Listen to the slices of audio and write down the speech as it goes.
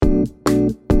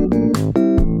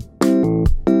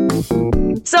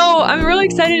I'm really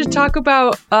excited to talk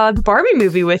about the Barbie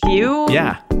movie with you.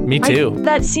 Yeah, me too.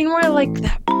 That scene where like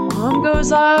that bomb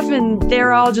goes off and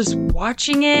they're all just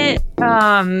watching it.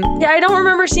 Yeah, I don't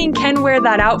remember seeing Ken wear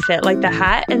that outfit, like the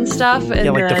hat and stuff. And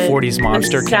yeah, like the 40s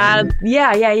monster Ken.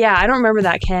 Yeah. I don't remember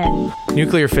that Ken.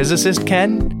 Nuclear physicist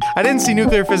Ken? I didn't see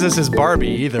nuclear physicist Barbie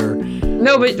either.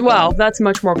 No, but, well, that's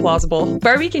much more plausible.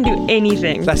 Barbie can do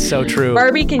anything. That's so true.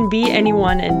 Barbie can be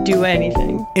anyone and do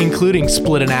anything. Including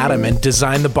split an atom and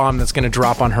design the bomb that's going to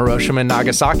drop on Hiroshima and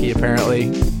Nagasaki,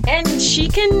 apparently. And she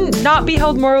can not be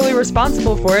held morally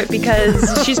responsible for it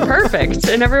because she's perfect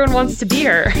and everyone wants to be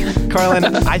her. Carlin,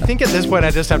 I think at this point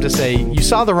I just have to say, you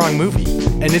saw the wrong movie.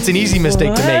 And it's an easy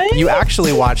mistake to make. You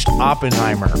actually watched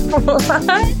Oppenheimer.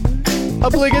 What?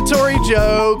 Obligatory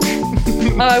joke.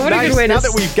 What a good way to... Now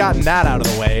that we've gotten that out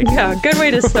of the way. Yeah, good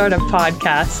way to start a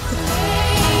podcast.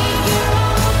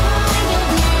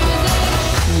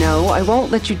 No, I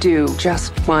won't let you do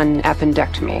just one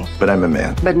appendectomy. But I'm a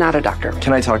man. But not a doctor.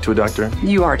 Can I talk to a doctor?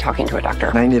 You are talking to a doctor.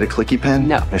 And I need a clicky pen?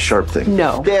 No. A sharp thing?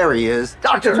 No. There he is.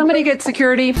 Doctor! Somebody get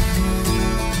security.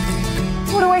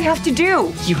 What do I have to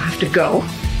do? You have to go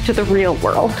to the real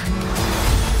world.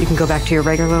 You can go back to your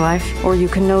regular life, or you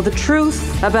can know the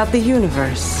truth about the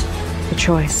universe. The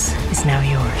choice is now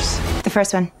yours. The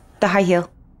first one, the high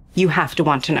heel. You have to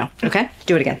want to know, okay?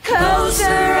 Do it again. Closer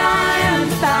I am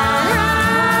to find.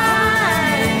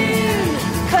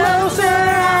 Closer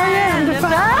I am to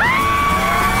find.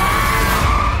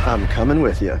 I'm coming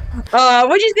with you.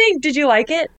 What'd you think? Did you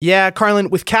like it? Yeah, Carlin,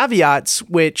 with caveats,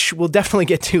 which we'll definitely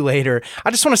get to later,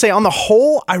 I just want to say, on the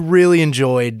whole, I really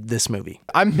enjoyed this movie.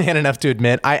 I'm man enough to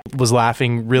admit I was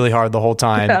laughing really hard the whole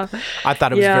time. Yeah. I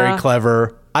thought it was very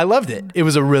clever. I loved it. It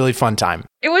was a really fun time.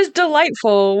 It was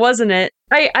delightful, wasn't it?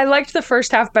 I liked the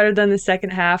first half better than the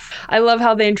second half. I love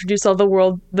how they introduce all the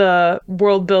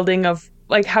world building of,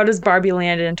 like, how does Barbie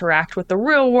Land interact with the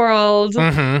real world?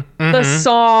 The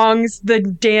songs, the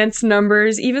dance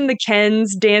numbers, even the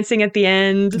Kens dancing at the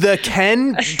end. The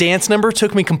Ken dance number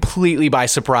took me completely by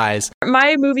surprise.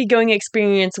 My movie-going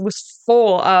experience was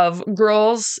full of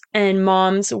girls and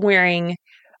moms wearing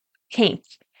pink.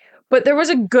 But there was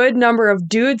a good number of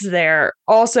dudes there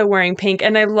also wearing pink,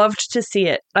 and I loved to see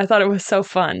it. I thought it was so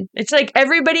fun. It's like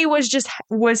everybody was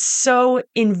so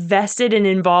invested and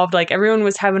involved. Like everyone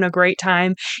was having a great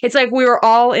time. It's like we were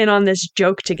all in on this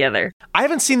joke together. I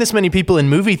haven't seen this many people in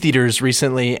movie theaters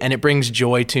recently, and it brings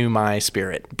joy to my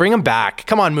spirit. Bring them back.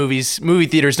 Come on, movie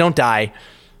theaters, don't die.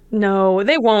 No,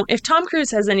 they won't. If Tom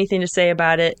Cruise has anything to say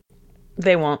about it,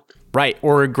 they won't. Right,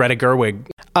 or Greta Gerwig.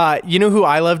 You know who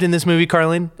I loved in this movie,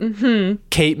 Carlin?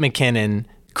 Kate McKinnon,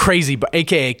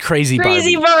 aka Crazy Barbie.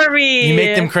 Crazy Barbie! You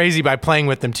make them crazy by playing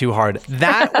with them too hard.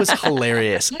 That was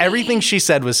hilarious. Everything she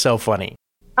said was so funny.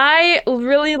 I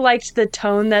really liked the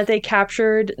tone that they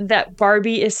captured, that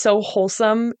Barbie is so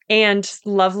wholesome and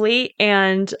lovely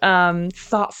and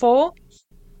thoughtful.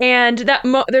 And that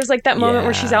there's like that moment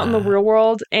where she's out in the real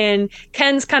world and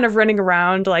Ken's kind of running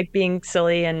around like being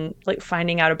silly and like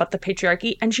finding out about the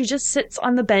patriarchy. And she just sits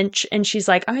on the bench and she's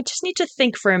like, I just need to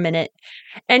think for a minute.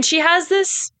 And she has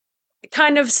this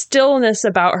kind of stillness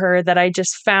about her that I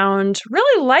just found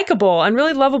really likable and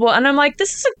really lovable. And I'm like,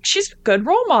 she's a good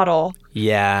role model.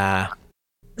 Yeah.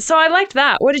 So I liked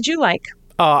that. What did you like?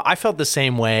 I felt the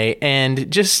same way.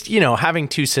 And just, having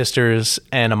two sisters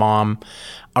and a mom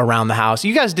around the house.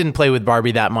 You guys didn't play with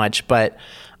Barbie that much, but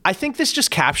I think this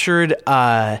just captured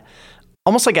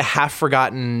almost like a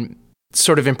half-forgotten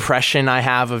sort of impression I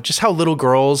have of just how little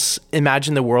girls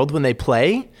imagine the world when they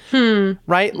play,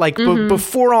 right? Like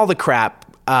before all the crap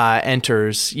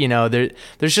enters,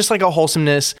 there's just like a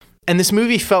wholesomeness. And this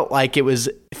movie felt like it was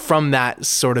from that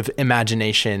sort of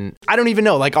imagination. I don't even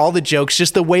know, like all the jokes,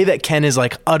 just the way that Ken is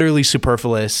like utterly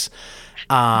superfluous.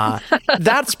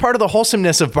 That's part of the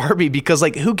wholesomeness of Barbie, because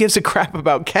like who gives a crap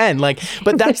about Ken?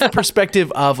 But that's the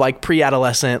perspective of like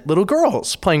pre-adolescent little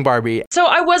girls playing Barbie. So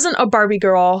I wasn't a Barbie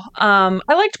girl. I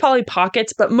liked Polly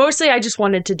Pockets, but mostly I just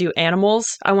wanted to do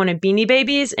animals. I wanted Beanie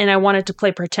Babies and I wanted to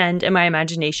play pretend in my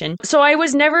imagination. So I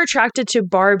was never attracted to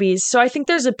Barbies. So I think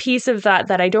there's a piece of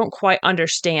that I don't quite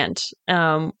understand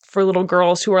for little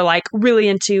girls who are like really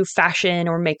into fashion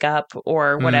or makeup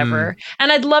or whatever.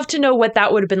 And I'd love to know what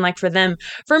that would have been like for them.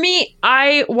 For me,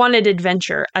 I wanted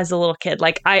adventure as a little kid.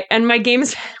 And my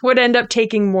games would end up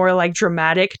taking more like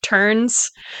dramatic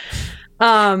turns.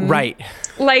 Right.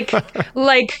 Like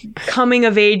coming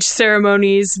of age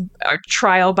ceremonies,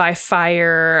 trial by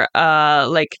fire,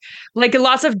 like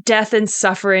lots of death and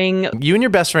suffering. You and your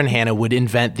best friend Hannah would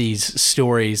invent these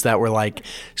stories that were like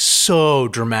so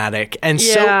dramatic and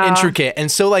so intricate and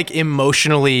so like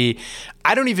emotionally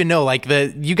I don't even know. Like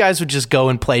you guys would just go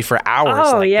and play for hours.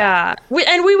 Oh, like yeah.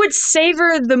 We would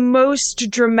savor the most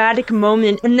dramatic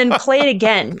moment and then play it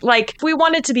again. Like, we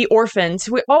wanted to be orphans.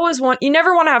 You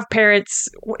never want to have parents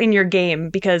in your game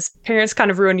because parents kind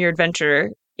of ruin your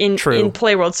adventure in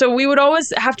Playworld. So we would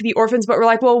always have to be orphans, but we're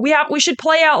like, well, we should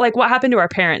play out like what happened to our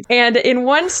parents. And in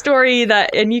one story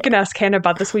and you can ask Hannah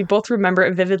about this, we both remember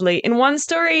it vividly. In one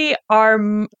story,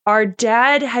 our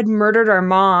dad had murdered our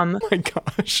mom. Oh my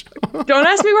gosh. Don't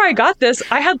ask me where I got this.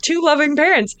 I had 2 loving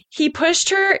parents. He pushed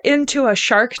her into a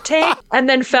shark tank and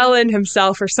then fell in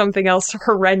himself or something else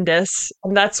horrendous.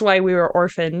 And that's why we were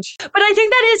orphaned. But I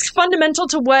think that is fundamental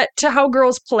to how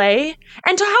girls play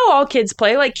and to how all kids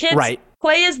play. Like, kids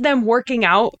play is them working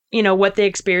out, what they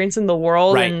experience in the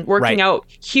world and working out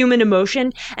human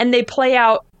emotion. And they play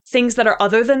out things that are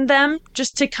other than them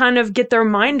just to kind of get their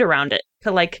mind around it,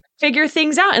 to like figure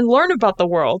things out and learn about the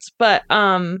world. But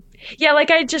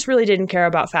I just really didn't care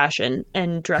about fashion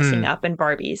and dressing up and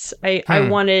Barbies. I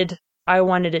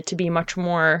wanted it to be much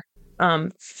more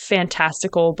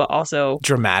fantastical, but also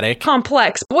dramatic,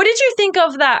 complex. What did you think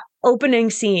of that opening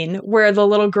scene where the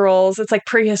little girls, it's like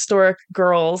prehistoric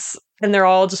girls, and they're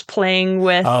all just playing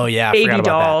with baby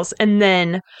dolls, and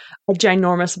then a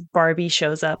ginormous Barbie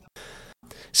shows up?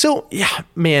 So, yeah,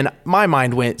 man, my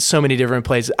mind went so many different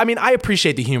places. I mean, I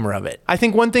appreciate the humor of it. I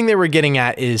think one thing they were getting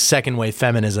at is second wave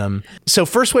feminism. So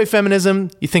first wave feminism,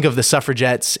 you think of the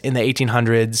suffragettes in the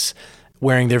 1800s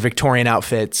wearing their Victorian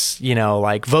outfits,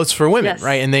 like votes for women,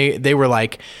 right? And they were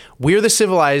like, we're the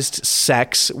civilized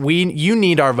sex. You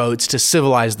need our votes to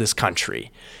civilize this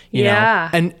country, you know?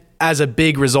 And as a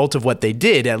big result of what they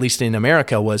did, at least in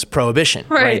America, was prohibition,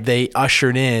 right? They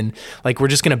ushered in, like, we're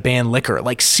just going to ban liquor.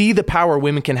 Like, see the power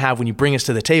women can have when you bring us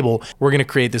to the table. We're going to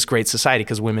create this great society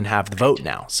because women have the vote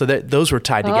now. So those were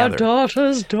tied together.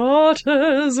 Our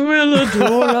daughters will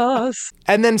adore us.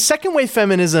 And then second wave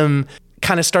feminism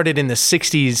kind of started in the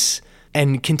 60s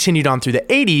and continued on through the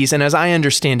 80s. And as I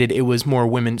understand it, it was more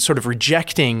women sort of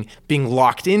rejecting being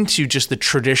locked into just the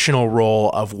traditional role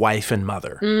of wife and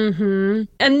mother. Mm-hmm.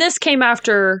 And this came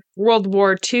after World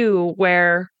War II,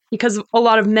 where, because a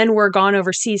lot of men were gone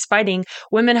overseas fighting,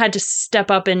 women had to step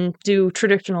up and do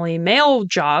traditionally male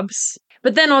jobs.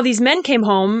 But then all these men came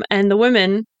home and the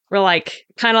women were like,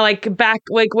 kind of like back,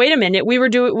 like, wait a minute,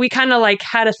 we kind of like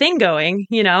had a thing going,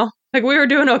 Like, we were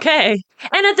doing okay.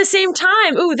 And at the same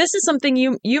time, this is something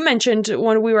you mentioned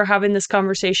when we were having this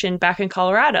conversation back in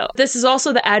Colorado. This is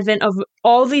also the advent of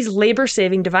all these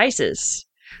labor-saving devices.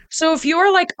 So if you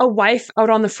were like a wife out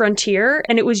on the frontier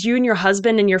and it was you and your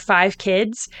husband and your 5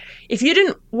 kids, if you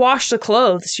didn't wash the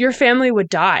clothes, your family would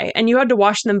die and you had to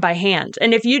wash them by hand.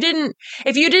 And if you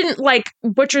didn't like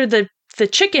butcher the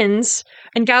chickens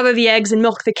and gather the eggs and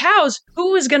milk the cows,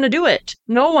 who was going to do it?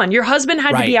 No one. Your husband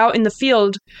had to be out in the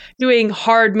field doing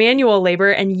hard manual labor,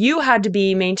 and you had to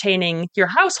be maintaining your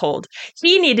household.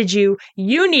 He needed you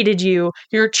needed you,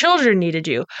 your children needed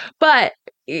you. But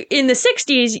in the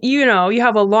 60s, you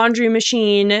have a laundry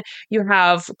machine, you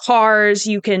have cars,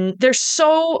 there's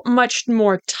so much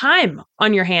more time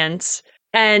on your hands,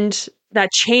 and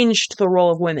that changed the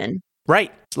role of women.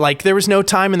 Right. Like, there was no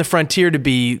time in the frontier to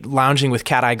be lounging with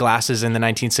cat-eye glasses in the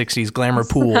 1960s glamour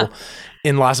pool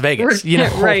in Las Vegas.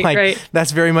 Right.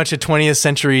 That's very much a 20th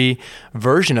century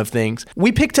version of things.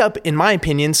 We picked up, in my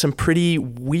opinion, some pretty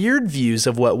weird views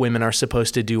of what women are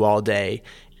supposed to do all day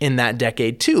in that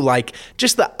decade too. Like,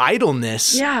 just the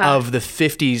idleness of the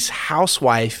 50s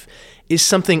housewife is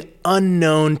something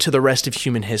unknown to the rest of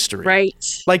human history. Right.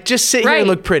 Like, just sit here and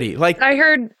look pretty. Like, I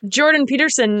heard Jordan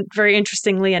Peterson, very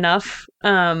interestingly enough,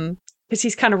 because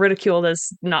he's kind of ridiculed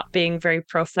as not being very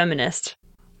pro-feminist.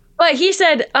 But he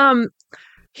said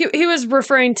he was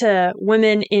referring to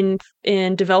women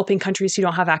in developing countries who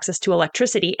don't have access to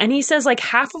electricity. And he says, like,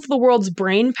 half of the world's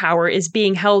brain power is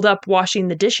being held up washing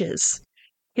the dishes.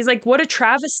 He's like, what a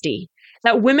travesty.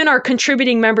 That women are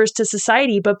contributing members to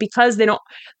society, but because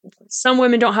some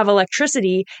women don't have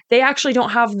electricity, they actually don't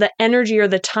have the energy or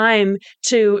the time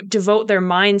to devote their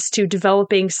minds to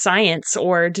developing science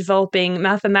or developing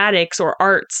mathematics or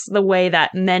arts the way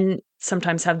that men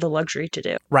sometimes have the luxury to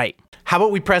do. Right. How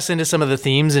about we press into some of the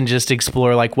themes and just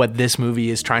explore like what this movie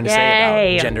is trying to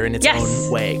say about gender in its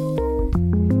own way.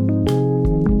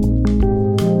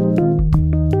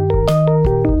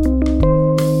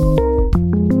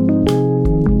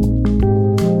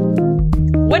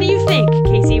 What do you think,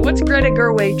 Casey? What's Greta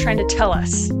Gerwig trying to tell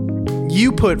us?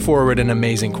 You put forward an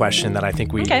amazing question that I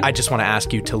think I just want to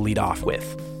ask you to lead off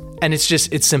with. And it's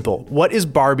simple. What is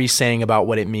Barbie saying about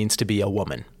what it means to be a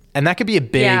woman? And that could be a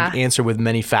big answer with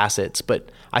many facets,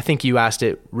 but I think you asked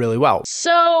it really well.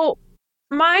 So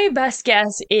My best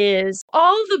guess is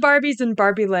all of the Barbies in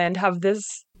Barbie Land have this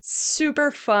super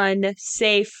fun,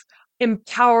 safe,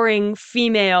 empowering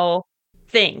female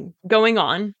thing going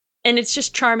on. And it's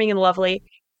just charming and lovely.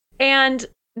 And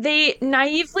they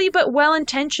naively but well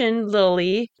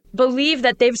intentionedly believe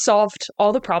that they've solved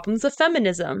all the problems of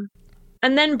feminism.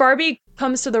 And then Barbie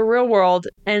comes to the real world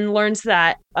and learns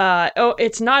that,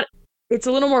 it's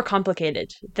a little more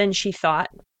complicated than she thought.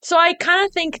 So I kind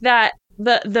of think that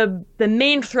the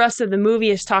main thrust of the movie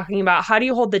is talking about how do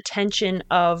you hold the tension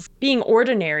of being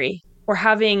ordinary or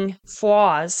having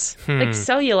flaws like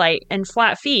cellulite and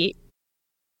flat feet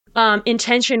in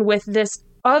tension with this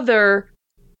other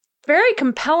very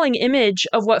compelling image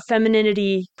of what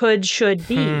femininity should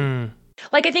be.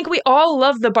 Like, I think we all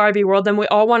love the Barbie world and we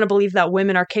all want to believe that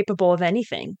women are capable of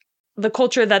anything. The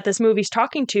culture that this movie's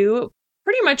talking to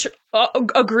pretty much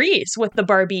agrees with the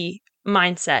Barbie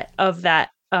mindset of that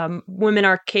women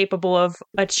are capable of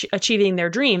achieving their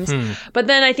dreams. But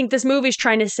then I think this movie's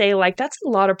trying to say, like, that's a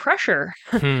lot of pressure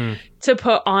to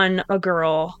put on a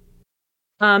girl.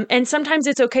 And sometimes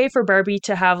it's okay for Barbie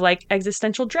to have like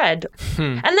existential dread.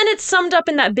 And then it's summed up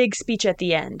in that big speech at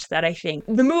the end that I think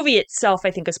the movie itself,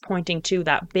 I think, is pointing to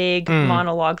that big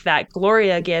monologue that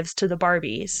Gloria gives to the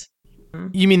Barbies.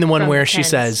 You mean the one where she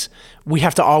says, we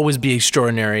have to always be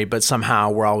extraordinary, but somehow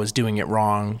we're always doing it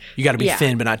wrong. You got to be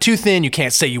thin, but not too thin. You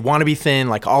can't say you want to be thin.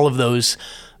 Like all of those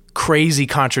crazy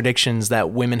contradictions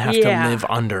that women have to live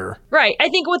under. Right. I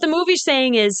think what the movie's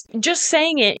saying is just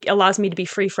saying it allows me to be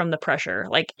free from the pressure.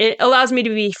 Like it allows me to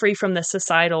be free from the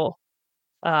societal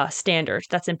standard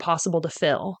that's impossible to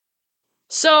fill.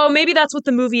 So maybe that's what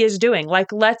the movie is doing.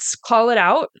 Like, let's call it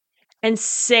out and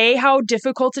say how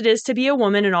difficult it is to be a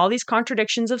woman and all these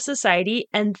contradictions of society.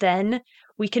 And then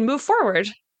we can move forward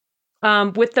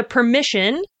with the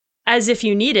permission, as if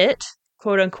you need it,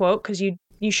 quote unquote, because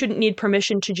you shouldn't need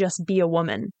permission to just be a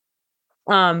woman.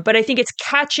 But I think it's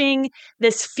catching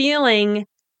this feeling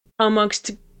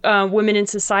amongst women in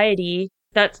society,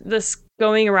 that this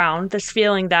going around, this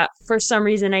feeling that for some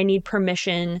reason I need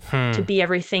permission to be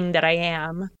everything that I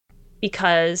am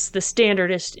because the standard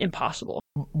is impossible.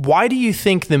 Why do you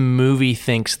think the movie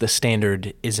thinks the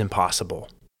standard is impossible?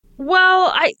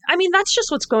 Well, I mean, that's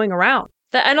just what's going around.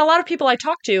 And a lot of people I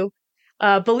talk to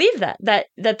believe that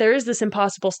there is this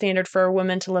impossible standard for a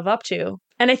woman to live up to.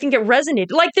 And I think it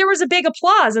resonated. Like, there was a big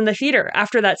applause in the theater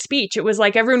after that speech. It was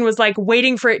like everyone was like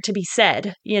waiting for it to be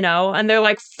said, you know? And they're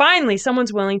like, finally,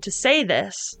 someone's willing to say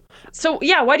this. So,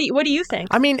 yeah, what do you think?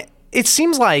 I mean, it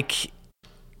seems like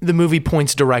the movie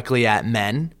points directly at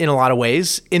men in a lot of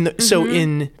ways.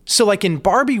 So like in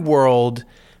Barbie world,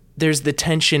 there's the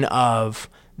tension of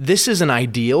this is an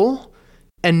ideal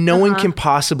and no one can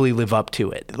possibly live up to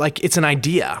it. Like, it's an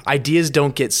idea. Ideas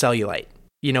don't get cellulite.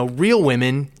 You know, real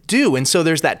women do. And so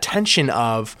there's that tension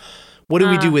of what do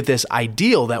we do with this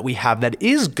ideal that we have that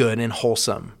is good and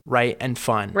wholesome, right? And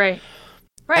fun. Right.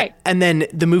 And then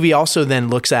the movie also then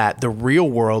looks at the real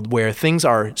world where things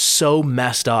are so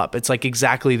messed up. It's like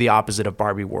exactly the opposite of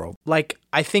Barbie world. Like,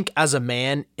 I think as a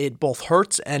man, it both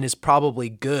hurts and is probably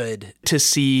good to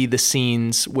see the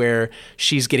scenes where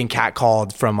she's getting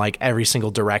catcalled from like every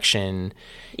single direction.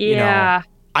 Yeah. You know,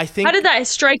 I think. How did that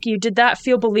strike you? Did that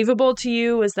feel believable to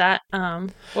you? Was that,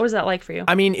 what was that like for you?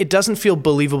 I mean, it doesn't feel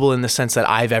believable in the sense that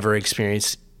I've ever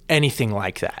experienced anything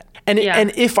like that. And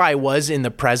if I was in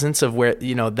the presence of where,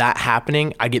 you know, that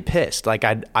happening, I get pissed. Like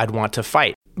I'd want to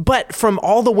fight. But from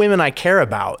all the women I care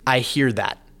about, I hear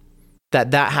that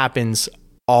happens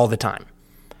all the time.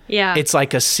 Yeah. It's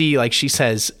like like she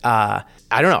says, I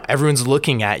don't know, everyone's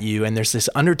looking at you and there's this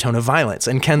undertone of violence.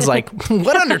 And Ken's like,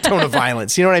 what undertone of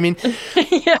violence? You know what I mean?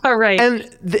 Yeah, right.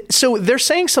 And so they're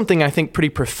saying something I think pretty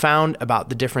profound about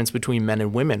the difference between men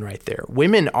and women right there.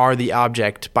 Women are the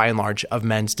object, by and large, of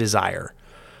men's desire.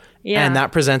 Yeah. And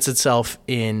that presents itself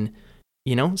in,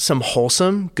 you know, some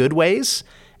wholesome, good ways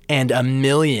and a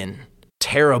million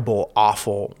terrible,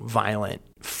 awful, violent,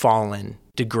 fallen,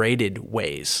 degraded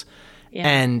ways. Yeah.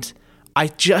 And I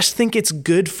just think it's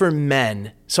good for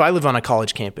men. So I live on a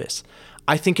college campus.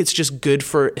 I think it's just good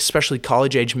for especially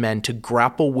college-age men to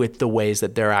grapple with the ways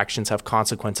that their actions have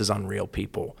consequences on real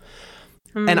people.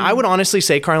 And I would honestly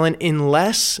say, Carlin,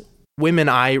 unless women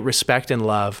I respect and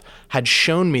love had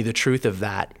shown me the truth of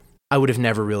that, I would have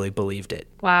never really believed it.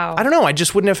 Wow. I don't know. I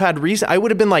just wouldn't have had reason. I would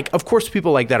have been like, of course,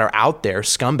 people like that are out there,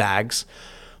 scumbags.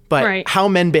 But how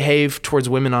men behave towards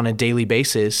women on a daily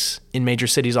basis in major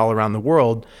cities all around the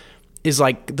world is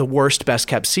like the worst, best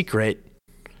kept secret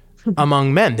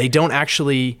among men. They don't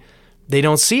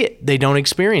see it. They don't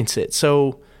experience it.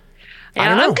 So I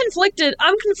don't know.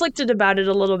 I'm conflicted about it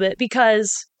a little bit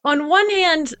because on one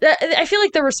hand, I feel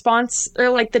like the response or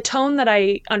like the tone that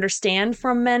I understand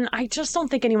from men, I just don't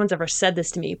think anyone's ever said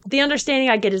this to me. The understanding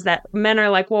I get is that men are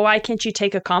like, well, why can't you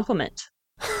take a compliment?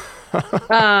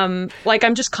 Like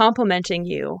I'm just complimenting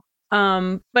you.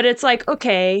 But it's like,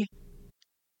 okay,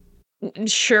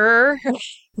 sure.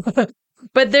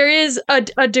 But there is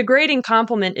a degrading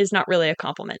compliment is not really a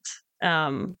compliment.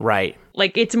 Right.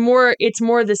 Like it's more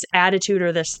this attitude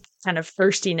or this kind of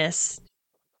thirstiness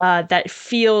that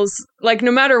feels like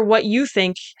no matter what you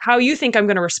think, how you think I'm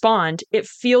going to respond, it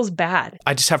feels bad.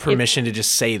 I just have permission to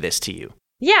just say this to you.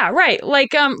 Yeah, right.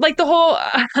 Like the whole.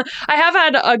 I have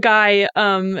had a guy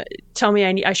tell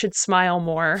me I should smile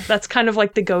more. That's kind of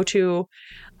like the go-to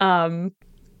comment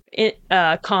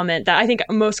that I think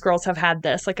most girls have had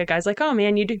this. Like a guy's like, "Oh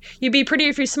man, you'd be pretty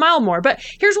if you smile more." But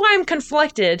here's why I'm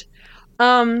conflicted.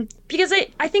 Because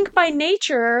I think by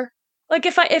nature, like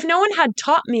if no one had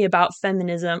taught me about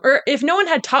feminism or if no one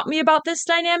had taught me about this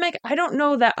dynamic, I don't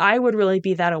know that I would really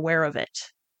be that aware of it.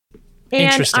 And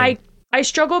Interesting. I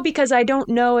struggle because I don't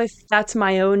know if that's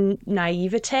my own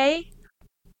naivete,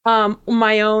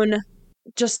 my own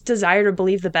just desire to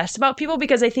believe the best about people,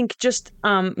 because I think just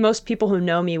most people who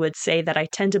know me would say that I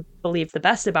tend to believe the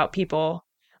best about people,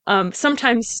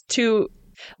 sometimes to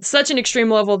such an extreme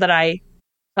level that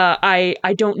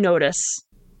I don't notice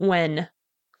when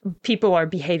people are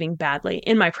behaving badly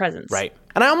in my presence. Right.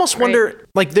 And I almost wonder,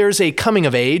 like, there's a coming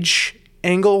of age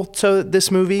angle to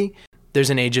this movie. There's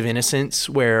an age of innocence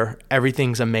where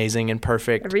everything's amazing and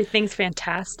perfect. Everything's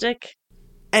fantastic.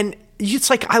 And it's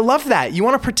like, I love that. You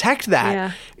want to protect that.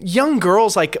 Yeah. Young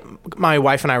girls, like my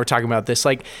wife and I were talking about this,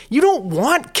 like, you don't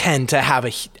want Ken to have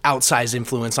a outsized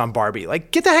influence on Barbie.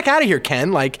 Like, get the heck out of here,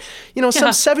 Ken. Like, you know,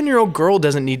 some 7-year-old girl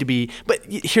doesn't need to be, but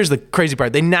here's the crazy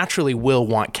part. They naturally will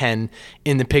want Ken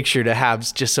in the picture to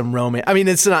have just some romance. I mean,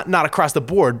 it's not across the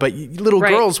board, but little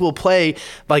girls will play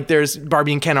like there's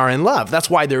Barbie and Ken are in love. That's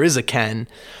why there is a Ken.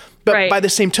 But by the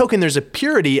same token, there's a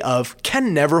purity of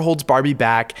Ken never holds Barbie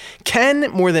back. Ken,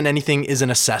 more than anything, is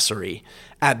an accessory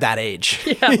at that age.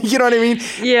 Yeah. You know what I mean?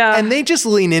 Yeah. And they just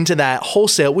lean into that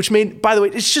wholesale, which made, by the way,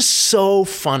 it's just so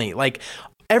funny. Like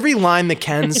every line that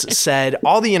Ken's said,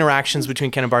 all the interactions between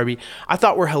Ken and Barbie, I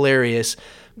thought were hilarious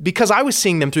because I was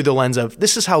seeing them through the lens of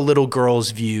this is how little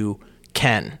girls view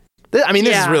Ken. I mean,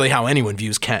 this is really how anyone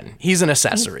views Ken. He's an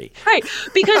accessory. Right.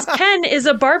 Because Ken is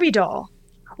a Barbie doll.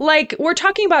 Like, we're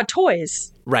talking about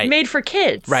toys made for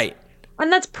kids. Right.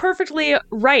 And that's perfectly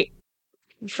right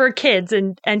for kids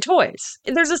and toys.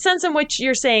 There's a sense in which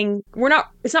you're saying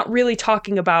it's not really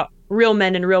talking about real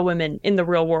men and real women in the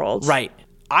real world. Right.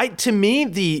 To me,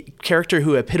 the character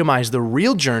who epitomized the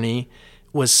real journey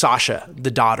was Sasha,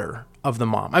 the daughter of the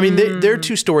mom. I mean, their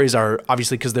two stories are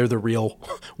obviously because they're the real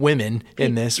women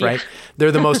in this, right?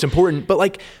 They're the most important. But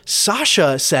like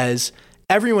Sasha says,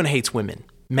 everyone hates women.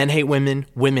 Men hate women,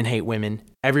 women hate women,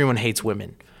 everyone hates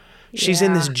women. She's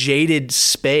in this jaded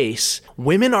space.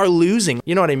 Women are losing.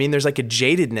 You know what I mean? There's like a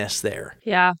jadedness there.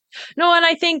 Yeah. No, and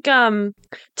I think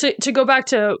to go back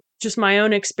to just my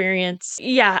own experience,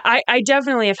 I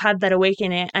definitely have had that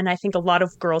awakening, and I think a lot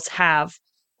of girls have,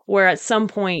 where at some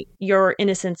point your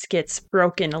innocence gets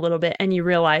broken a little bit and you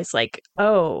realize like,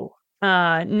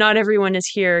 not everyone is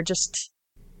here just,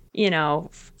 you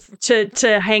know,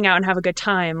 to hang out and have a good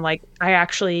time. Like I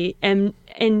actually am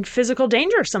in physical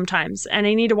danger sometimes and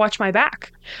I need to watch my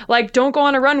back. Like don't go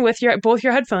on a run with both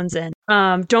your headphones in.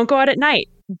 Don't go out at night.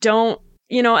 Don't,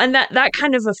 you know, and that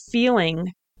kind of a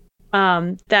feeling,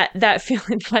 that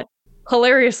feeling that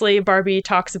hilariously Barbie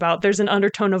talks about, there's an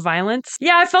undertone of violence.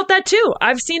 Yeah, I felt that too.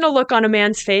 I've seen a look on a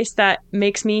man's face that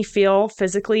makes me feel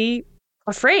physically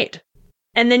afraid.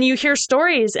 And then you hear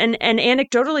stories and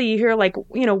anecdotally you hear like,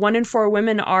 you know, 1 in 4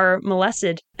 women are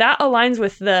molested. That aligns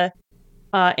with the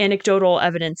anecdotal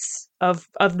evidence of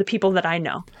the people that I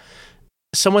know.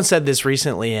 Someone said this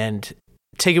recently and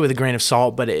take it with a grain of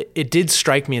salt, but it did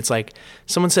strike me. It's like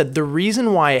someone said the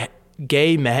reason why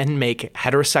gay men make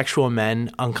heterosexual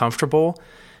men uncomfortable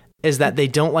is that they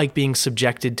don't like being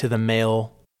subjected to the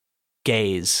male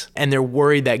gaze, and they're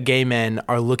worried that gay men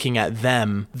are looking at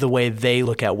them the way they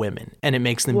look at women, and it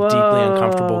makes them deeply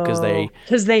uncomfortable because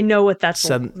they know what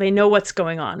they know what's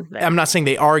going on there. I'm not saying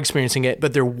they are experiencing it,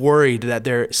 but they're worried that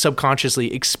they're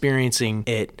subconsciously experiencing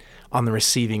it on the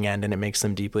receiving end, and it makes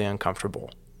them deeply uncomfortable.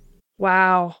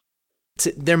 Wow.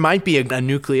 There might be a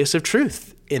nucleus of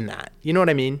truth in that. You know what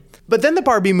I mean? But then the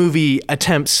Barbie movie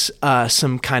attempts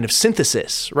some kind of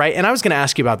synthesis, right? And I was going to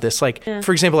ask you about this. Like,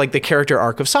 for example, like the character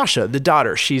arc of Sasha, the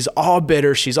daughter. She's all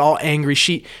bitter. She's all angry.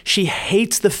 She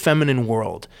hates the feminine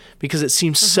world because it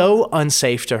seems so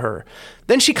unsafe to her.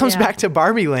 Then she comes back to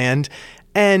Barbie Land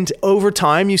And over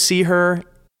time, you see her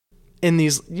in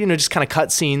these, just kind of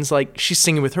cut scenes, like she's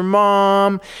singing with her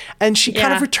mom, and she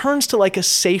kind of returns to like a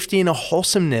safety and a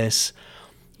wholesomeness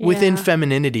within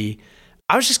femininity.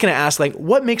 I was just going to ask, like,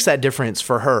 what makes that difference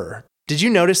for her? Did you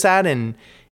notice that? And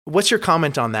what's your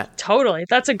comment on that? Totally.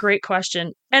 That's a great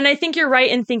question. And I think you're right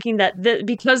in thinking that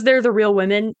because they're the real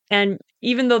women, and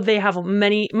even though they have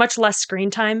much less screen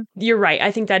time, you're right.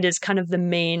 I think that is kind of the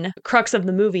main crux of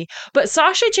the movie. But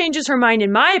Sasha changes her mind,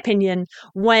 in my opinion,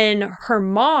 when her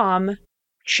mom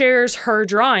shares her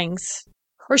drawings.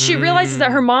 Or she realizes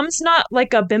that her mom's not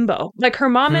like a bimbo. Like her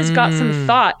mom has got some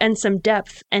thought and some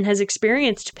depth and has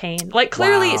experienced pain. Like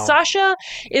clearly Sasha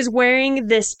is wearing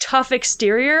this tough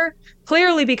exterior,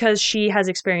 clearly because she has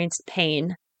experienced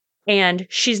pain. And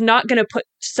she's not going to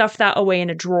stuff that away in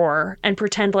a drawer and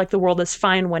pretend like the world is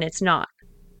fine when it's not.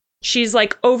 She's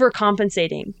like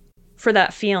overcompensating for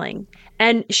that feeling.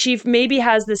 And she maybe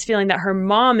has this feeling that her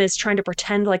mom is trying to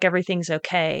pretend like everything's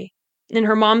okay. And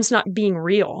her mom's not being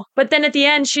real. But then at the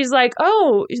end, she's like,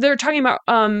 oh, they're talking about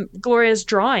Gloria's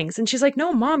drawings. And she's like,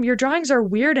 no, Mom, your drawings are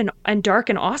weird and dark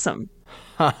and awesome.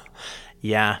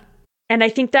 Yeah. And I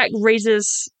think that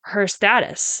raises her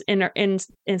status in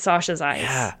Sasha's eyes.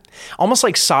 Yeah. Almost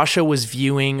like Sasha was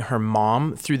viewing her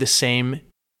mom through the same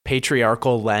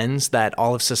patriarchal lens that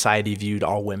all of society viewed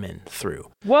all women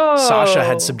through. Whoa. Sasha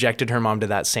had subjected her mom to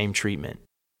that same treatment.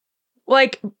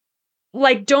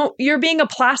 You're being a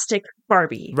plastic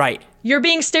Barbie. Right. You're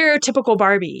being stereotypical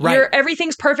Barbie. Right.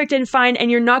 Everything's perfect and fine, and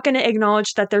you're not going to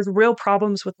acknowledge that there's real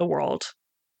problems with the world.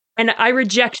 And I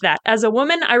reject that. As a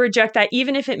woman, I reject that,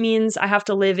 even if it means I have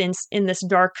to live in this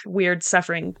dark, weird,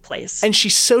 suffering place. And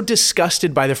she's so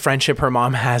disgusted by the friendship her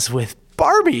mom has with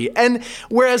Barbie. And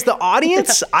whereas the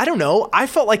audience, I don't know, I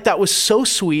felt like that was so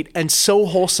sweet and so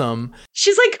wholesome.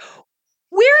 She's like,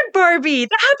 weird Barbie.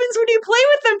 That happens when you play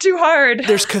with them too hard.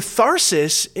 There's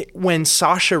catharsis when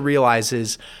Sasha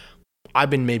realizes I've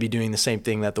been maybe doing the same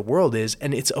thing that the world is,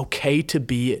 and it's okay to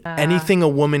be anything a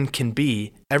woman can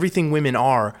be, everything women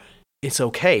are, it's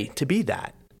okay to be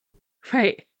that.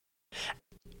 Right.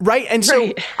 Right. And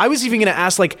so I was even going to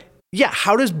ask, like,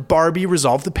 how does Barbie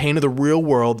resolve the pain of the real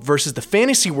world versus the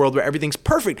fantasy world where everything's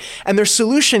perfect? And their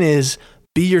solution is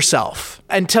be yourself.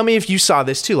 And tell me if you saw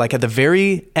this too. Like at the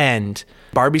very end,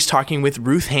 Barbie's talking with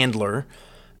Ruth Handler,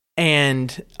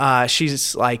 and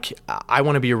she's like, I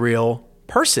want to be a real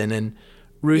person. And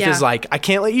Ruth is like, I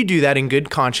can't let you do that in good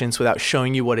conscience without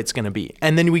showing you what it's going to be.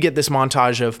 And then we get this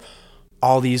montage of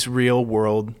all these real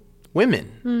world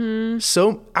women. Mm-hmm.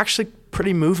 So actually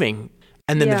pretty moving.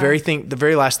 And then the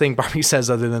very last thing Barbie says,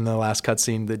 other than the last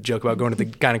cutscene, the joke about going to the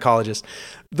gynecologist,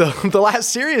 the last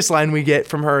serious line we get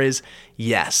from her is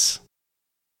yes.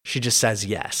 She just says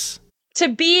yes. To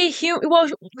be human. Well,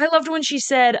 I loved when she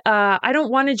said, I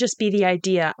don't want to just be the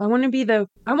idea. I want to be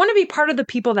part of the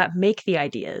people that make the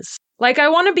ideas. Like, I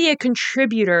want to be a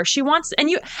contributor. You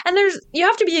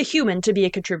have to be a human to be a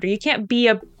contributor. You can't be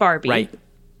a Barbie.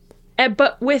 Right.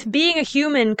 But with being a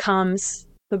human comes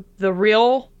the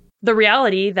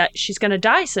reality that she's going to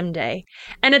die someday.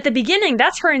 And at the beginning,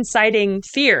 that's her inciting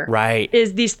fear. Right.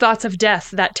 Is these thoughts of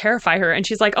death that terrify her. And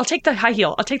she's like, I'll take the high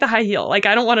heel. Like,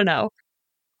 I don't want to know.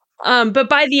 But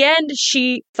by the end,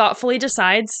 she thoughtfully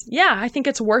decides, I think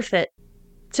it's worth it.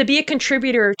 To be a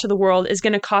contributor to the world is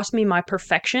going to cost me my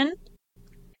perfection.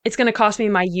 It's going to cost me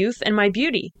my youth and my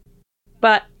beauty.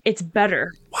 But it's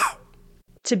better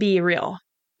to be real.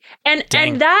 And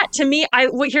that, to me,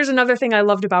 here's another thing I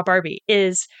loved about Barbie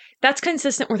is that's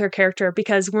consistent with her character,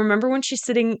 because remember when she's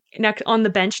sitting on the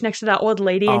bench next to that old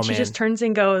lady and she just turns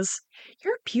and goes,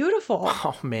 "You're beautiful."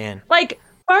 Oh, man. Like,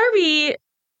 Barbie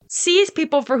sees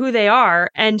people for who they are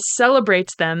and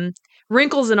celebrates them,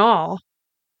 wrinkles and all.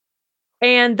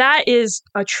 And that is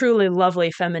a truly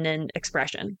lovely feminine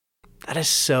expression. That is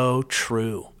so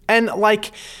true. And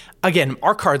like, again,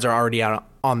 our cards are already out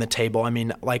on the table. I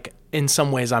mean, like, in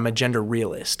some ways, I'm a gender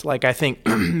realist. Like, I think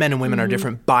men and women are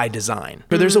different by design.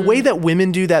 But there's a way that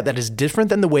women do that is different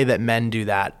than the way that men do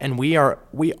that. And we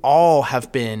all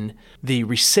have been the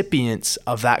recipients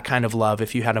of that kind of love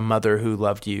if you had a mother who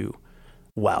loved you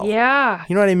well. Yeah.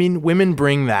 You know what I mean? Women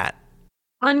bring that.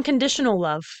 Unconditional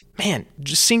love. Man,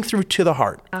 just sink through to the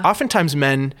heart. Oftentimes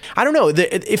men, I don't know,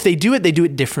 if they do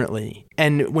it differently.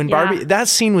 And when Barbie, that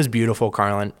scene was beautiful,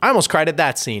 Carlin. I almost cried at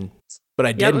that scene. But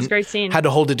I didn't. It was a great scene. Had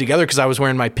to hold it together because I was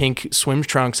wearing my pink swim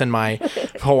trunks and my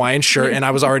Hawaiian shirt, and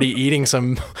I was already eating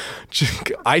some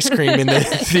ice cream in the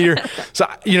theater. So,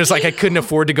 it's like I couldn't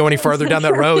afford to go any farther down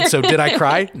that road. So did I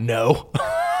cry? No.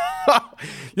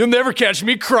 You'll never catch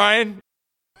me crying.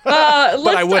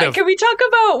 I would've. Can we talk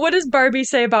about what does Barbie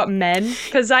say about men?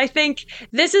 Because I think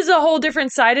this is a whole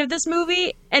different side of this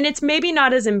movie, and it's maybe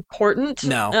not as important.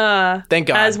 No, thank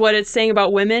God, as what it's saying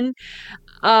about women.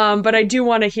 But I do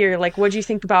want to hear, like, what do you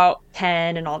think about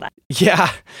Ken and all that?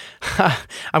 Yeah,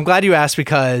 I'm glad you asked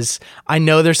because I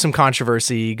know there's some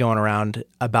controversy going around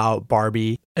about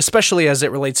Barbie, especially as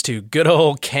it relates to good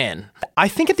old Ken. I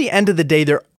think at the end of the day,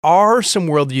 there are some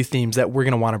worldview themes that we're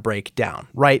going to want to break down,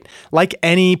 right? Like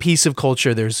any piece of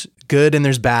culture, there's good and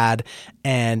there's bad.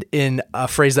 And in a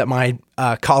phrase that my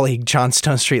colleague John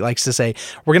Stone Street likes to say,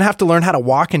 we're going to have to learn how to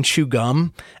walk and chew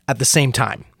gum at the same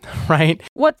time, right?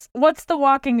 What's the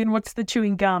walking and what's the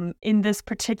chewing gum in this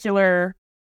particular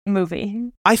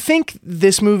movie? I think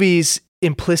this movie's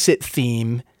implicit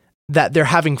theme that they're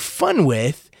having fun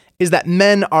with is that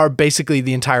men are basically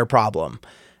the entire problem.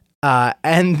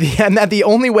 And that the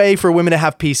only way for women to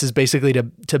have peace is basically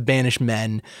to banish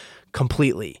men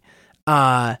completely.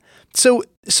 So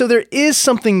there is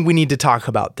something we need to talk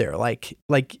about there.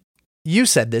 Like you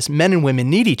said this, men and women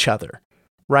need each other,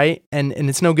 right? And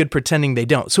it's no good pretending they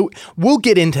don't. So we'll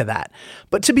get into that.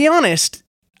 But to be honest,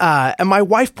 and my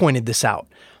wife pointed this out,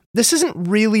 this isn't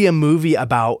really a movie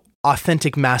about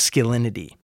authentic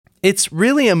masculinity. It's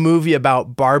really a movie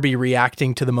about Barbie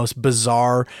reacting to the most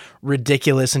bizarre,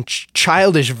 ridiculous, and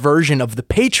childish version of the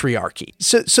patriarchy.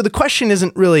 So the question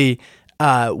isn't really,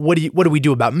 what do we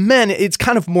do about men? It's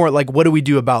kind of more like, what do we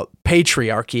do about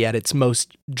patriarchy at its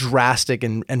most drastic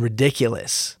and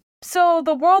ridiculous? So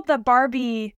the world that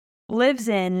Barbie lives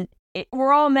in,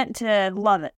 we're all meant to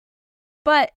love it.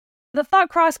 But the thought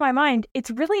crossed my mind, it's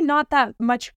really not that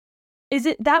much. Is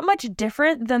it that much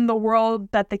different than the world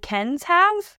that the Kens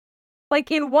have? Like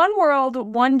in one world,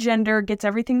 one gender gets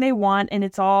everything they want and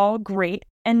it's all great.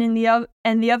 And in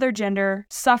the other gender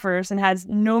suffers and has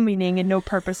no meaning and no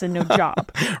purpose and no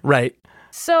job. Right.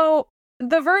 So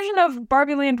the version of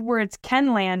Barbie Land where it's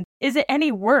Ken Land, is it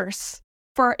any worse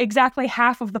for exactly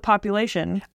half of the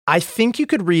population? I think you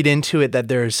could read into it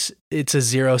that it's a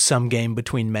zero-sum game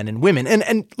between men and women.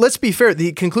 And let's be fair,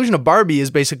 the conclusion of Barbie is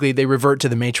basically they revert to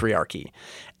the matriarchy.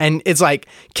 And it's like,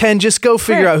 Ken, just go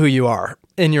figure out who you are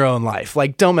in your own life.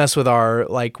 Like, don't mess with our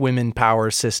like women power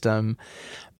system.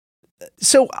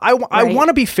 So I want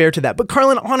to be fair to that. But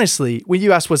Carlin, honestly, when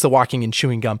you asked what's the walking and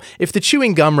chewing gum, if the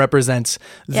chewing gum represents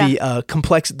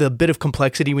the bit of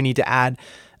complexity we need to add,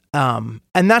 and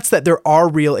that's that there are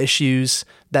real issues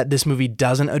that this movie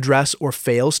doesn't address or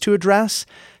fails to address,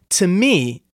 to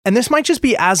me, and this might just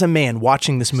be as a man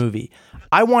watching this movie,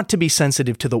 I want to be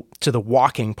sensitive to the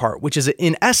walking part, which is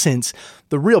in essence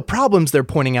the real problems they're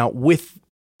pointing out with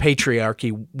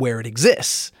patriarchy where it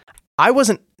exists. I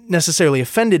wasn't necessarily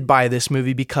offended by this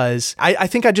movie because I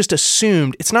think I just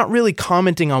assumed it's not really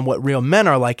commenting on what real men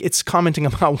are like. It's commenting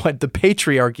about what the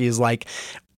patriarchy is like,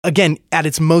 again, at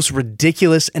its most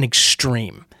ridiculous and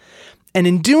extreme. And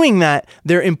in doing that,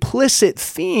 their implicit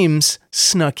themes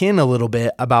snuck in a little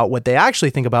bit about what they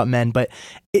actually think about men, but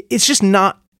it's just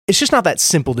not that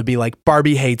simple to be like,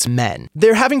 Barbie hates men.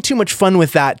 They're having too much fun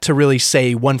with that to really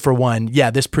say one for one,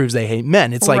 yeah, this proves they hate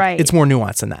men. It's like, It's more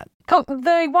nuanced than that.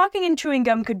 The walking and chewing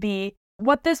gum could be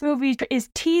what this movie is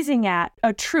teasing at,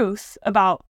 a truth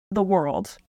about the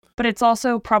world, but it's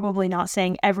also probably not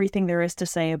saying everything there is to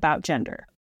say about gender.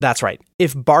 That's right.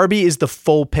 If Barbie is the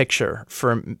full picture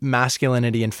for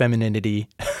masculinity and femininity,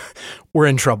 we're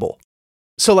in trouble.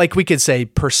 So like we could say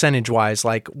percentage-wise,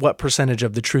 like what percentage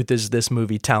of the truth is this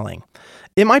movie telling?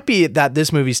 It might be that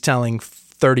this movie's telling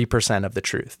 30% of the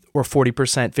truth, or 40%,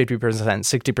 50%,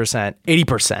 60%,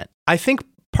 80%. I think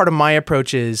part of my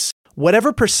approach is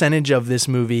whatever percentage of this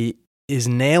movie is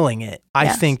nailing it, I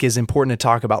think is important to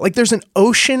talk about. Like there's an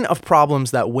ocean of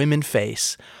problems that women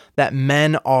face that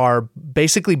men are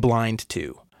basically blind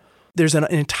to. There's an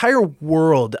entire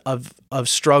world of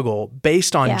struggle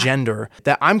based on gender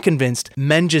that I'm convinced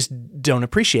men just don't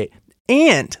appreciate.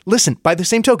 And listen, by the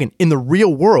same token, in the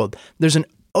real world, there's an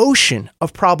ocean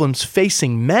of problems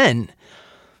facing men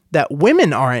that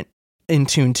women aren't in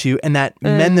tune to and that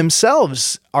men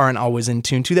themselves aren't always in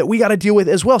tune to that we got to deal with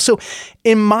as well. So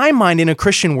in my mind, in a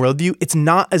Christian worldview, it's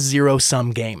not a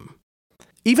zero-sum game.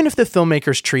 Even if the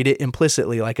filmmakers treat it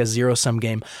implicitly like a zero-sum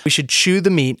game, we should chew the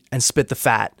meat and spit the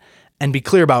fat and be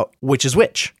clear about which is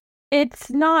which.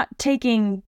 It's not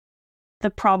taking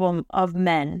the problem of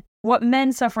men, what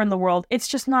men suffer in the world, it's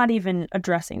just not even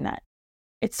addressing that.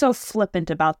 It's so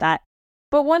flippant about that.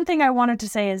 But one thing I wanted to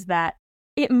say is that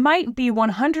it might be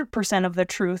 100% of the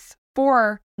truth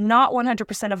for not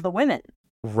 100% of the women.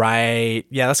 Right.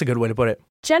 Yeah, that's a good way to put it.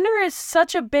 Gender is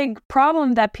such a big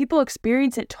problem that people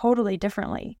experience it totally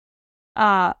differently.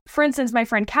 For instance, my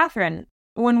friend Catherine,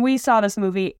 when we saw this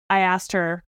movie, I asked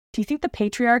her, do you think the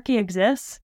patriarchy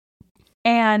exists?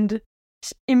 And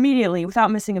immediately,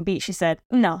 without missing a beat, she said,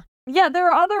 no. Yeah, there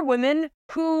are other women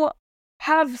who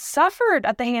have suffered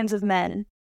at the hands of men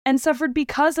and suffered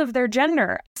because of their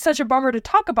gender. It's such a bummer to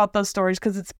talk about those stories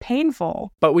because it's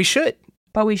painful. But we should.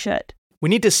 We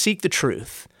need to seek the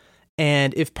truth.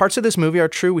 And if parts of this movie are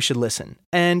true, we should listen.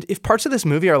 And if parts of this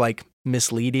movie are like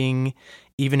misleading,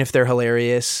 even if they're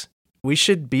hilarious, we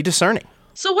should be discerning.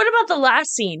 So what about the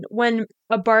last scene when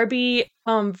a Barbie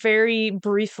very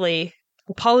briefly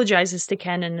apologizes to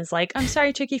Ken and is like, I'm sorry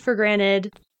I took you for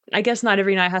granted. I guess not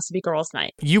every night has to be girls'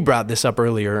 night. You brought this up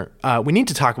earlier. We need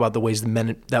to talk about the ways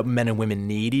that men and women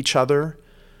need each other.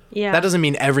 Yeah. That doesn't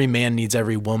mean every man needs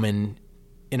every woman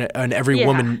and every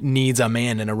woman needs a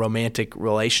man in a romantic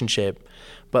relationship.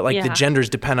 But like the genders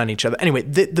depend on each other. Anyway,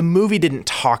 the movie didn't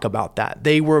talk about that.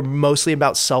 They were mostly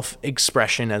about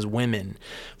self-expression as women,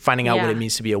 finding out what it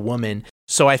means to be a woman.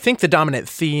 So I think the dominant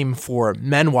theme for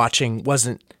men watching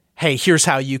wasn't, hey, here's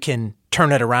how you can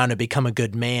turn it around and become a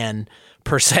good man,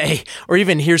 per se, or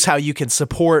even here's how you can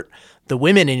support the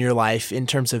women in your life in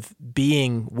terms of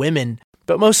being women,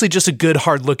 but mostly just a good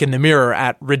hard look in the mirror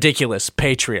at ridiculous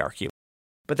patriarchy.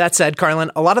 But that said,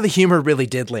 Carlin, a lot of the humor really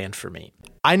did land for me.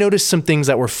 I noticed some things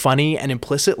that were funny and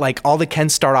implicit, like all the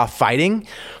Kens start off fighting,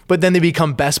 but then they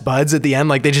become best buds at the end.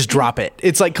 Like they just drop it.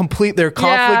 It's like complete, their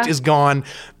conflict is gone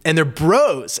and they're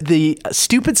bros. The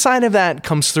stupid side of that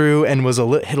comes through and was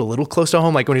hit a little close to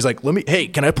home. Like when he's like, hey,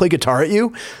 can I play guitar at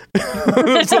you?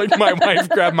 It's like my wife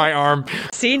grabbed my arm.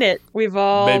 Seen it. We've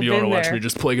all Baby, you want to watch me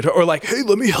just play guitar? Or like, hey,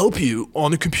 let me help you on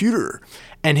the computer.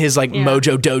 And his like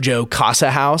Mojo Dojo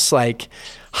Casa house, like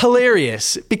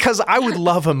hilarious, because I would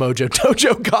love a Mojo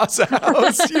Dojo Casa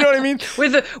house. You know what I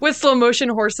memean? With slow motion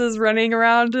horses running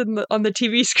around on the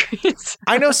TV screens.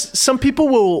 I know some people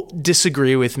will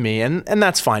disagree with me, and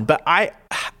that's fine. But I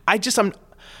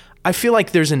feel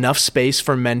like there's enough space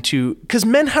for men to, because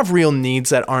men have real needs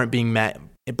that aren't being met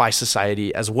by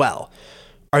society as well.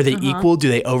 Are they equal? Do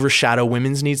they overshadow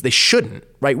women's needs? They shouldn't,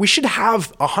 right? We should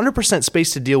have 100%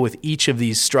 space to deal with each of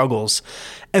these struggles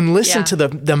and listen to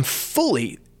them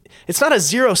fully. It's not a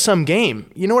zero-sum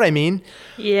game. You know what I mean?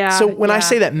 Yeah. So when I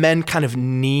say that men kind of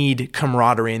need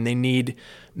camaraderie and they need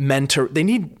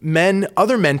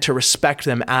other men to respect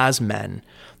them as men,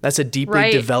 that's a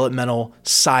deeply developmental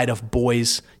side of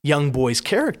young boys'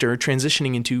 character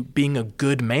transitioning into being a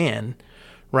good man,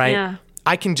 right? Yeah.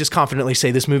 I can just confidently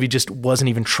say this movie just wasn't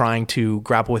even trying to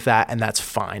grapple with that, and that's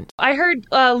fine. I heard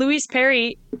Louise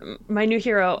Perry, my new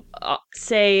hero,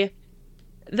 say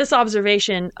this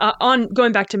observation on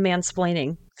going back to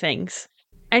mansplaining things.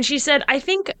 And she said, I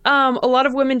think a lot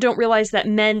of women don't realize that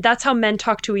that's how men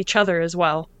talk to each other as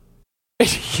well.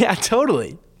 Yeah,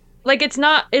 totally. Like it's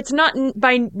not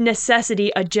by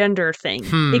necessity a gender thing.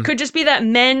 It could just be that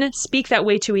men speak that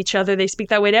way to each other. They speak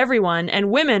that way to everyone,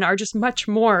 and women are just much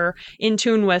more in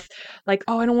tune with like,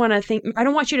 oh, I don't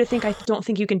want you to think I don't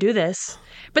think you can do this.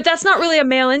 But that's not really a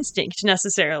male instinct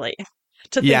necessarily.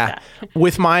 To think that.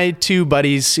 With my two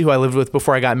buddies who I lived with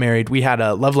before I got married, we had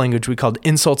a love language we called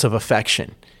insults of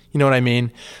affection. You know what I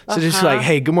mean? So just like,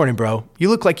 hey, good morning, bro. You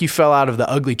look like you fell out of the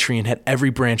ugly tree and hit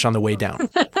every branch on the way down.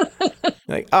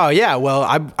 Like, oh yeah, well,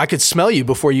 I could smell you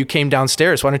before you came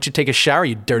downstairs. Why don't you take a shower,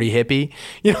 you dirty hippie?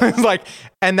 You know, it's like,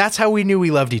 and that's how we knew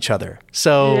we loved each other.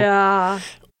 So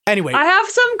anyway, I have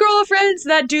some girlfriends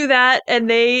that do that, and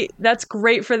that's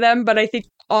great for them. But I think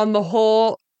on the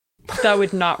whole, that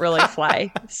would not really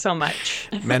fly so much.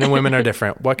 Men and women are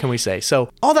different. What can we say? So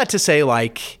all that to say,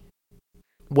 like,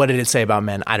 what did it say about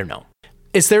men? I don't know.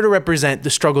 It's there to represent the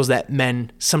struggles that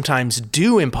men sometimes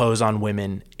do impose on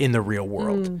women in the real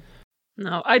world.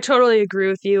 No, I totally agree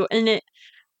with you. And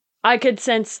I could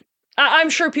sense, I'm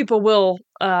sure people will,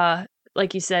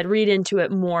 like you said, read into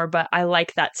it more, but I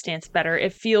like that stance better.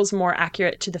 It feels more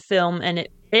accurate to the film, and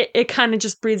it kind of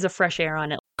just breathes a fresh air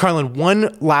on it. Carlin,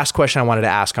 one last question I wanted to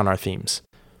ask on our themes.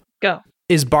 Go.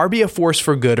 Is Barbie a force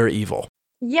for good or evil?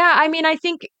 Yeah, I mean, I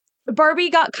think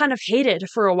Barbie got kind of hated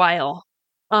for a while.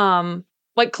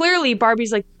 Like clearly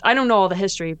Barbie's like, I don't know all the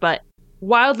history, but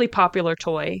wildly popular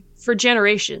toy for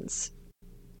generations.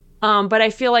 But I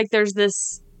feel like there's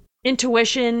this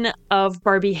intuition of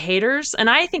Barbie haters. And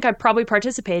I think I probably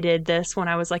participated this when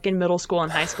I was like in middle school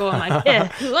and high school. I'm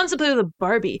like, who wants to play with a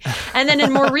Barbie? And then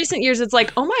in more recent years, it's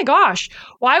like, oh my gosh,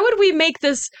 why would we make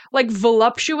this like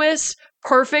voluptuous,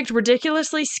 perfect,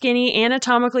 ridiculously skinny,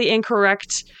 anatomically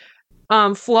incorrect,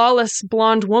 flawless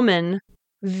blonde woman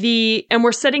and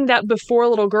we're setting that before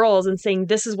little girls and saying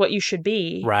this is what you should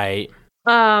be. Right.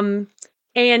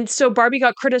 And so Barbie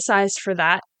got criticized for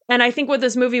that. And I think what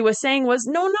this movie was saying was,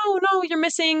 no, you're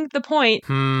missing the point.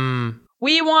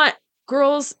 We want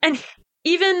girls, and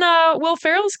even Will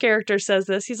Ferrell's character says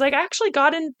this. He's like, I actually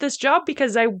got in this job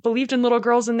because I believed in little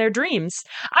girls and their dreams.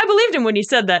 I believed him when he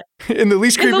said that. In the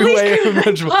least creepy way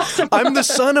imaginable. I'm the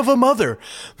son of a mother.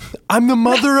 I'm the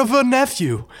mother of a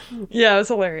nephew. Yeah, it was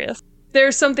hilarious.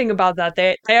 There's something about that.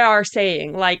 They are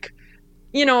saying, like,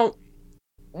 you know,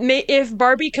 if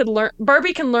Barbie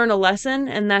can learn a lesson,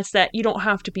 and that's that you don't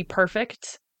have to be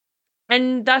perfect.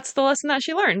 And that's the lesson that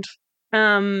she learned.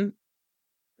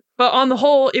 But on the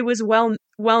whole, it was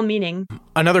well-meaning.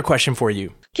 Another question for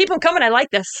you. Keep them coming. I like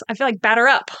this. I feel like batter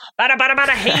up. Batter,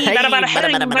 hey,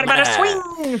 batter,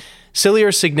 swing. Silly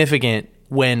or significant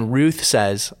when Ruth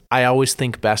says, I always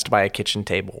think best by a kitchen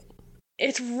table.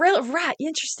 It's real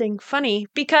interesting, funny,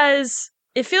 because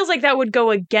it feels like that would go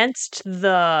against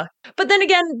the... But then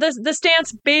again, the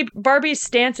stance, Barbie's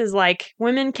stance is like,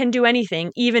 women can do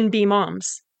anything, even be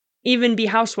moms, even be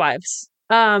housewives.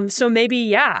 So maybe,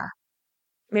 yeah.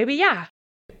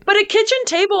 But a kitchen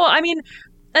table, I mean,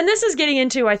 and this is getting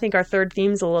into, I think, our third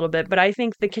themes a little bit, but I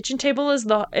think the kitchen table is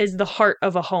the heart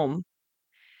of a home.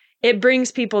 It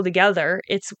brings people together.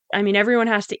 Everyone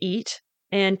has to eat.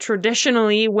 And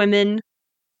traditionally, women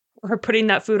are putting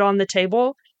that food on the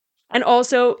table and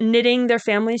also knitting their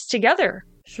families together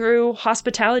through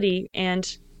hospitality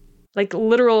and like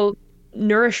literal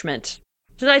nourishment.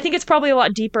 So I think it's probably a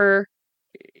lot deeper.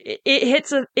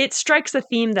 It strikes a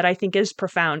theme that I think is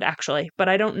profound, actually, but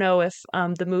I don't know if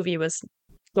the movie was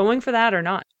going for that or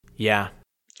not. Yeah.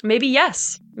 Maybe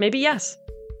yes.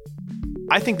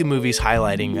 I think the movie's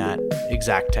highlighting that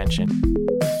exact tension.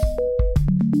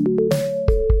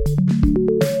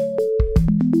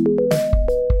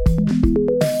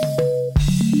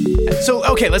 So,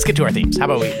 okay, let's get to our themes. How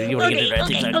about you want to get to our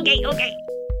themes? Okay.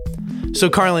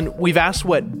 So, Carlin, we've asked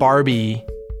what Barbie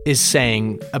is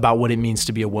saying about what it means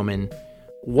to be a woman.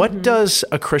 What does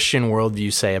a Christian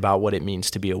worldview say about what it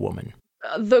means to be a woman?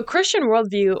 The Christian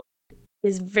worldview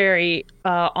is very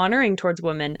honoring towards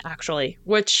women, actually,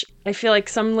 which I feel like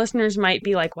some listeners might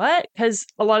be like, what? Because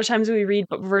a lot of times we read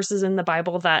verses in the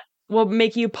Bible that will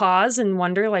make you pause and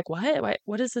wonder, like,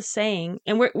 what is this saying?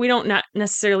 And we don't not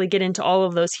necessarily get into all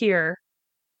of those here.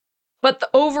 But the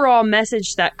overall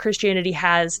message that Christianity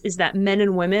has is that men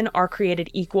and women are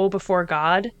created equal before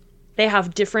God. They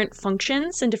have different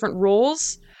functions and different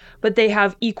roles, but they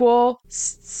have equal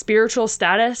spiritual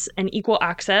status and equal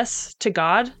access to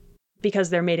God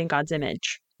because they're made in God's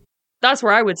image. That's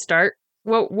where I would start.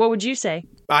 What would you say?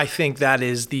 I think that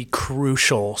is the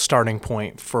crucial starting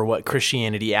point for what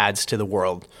Christianity adds to the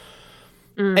world.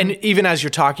 And even as you're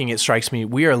talking, it strikes me,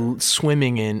 we are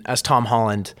swimming in, as Tom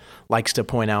Holland likes to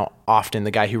point out often,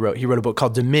 the guy he wrote a book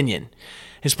called Dominion.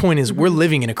 His point is we're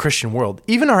living in a Christian world.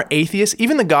 Even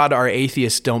the God our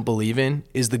atheists don't believe in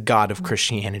is the God of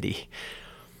Christianity.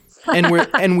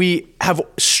 And we have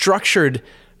structured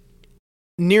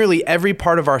nearly every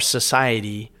part of our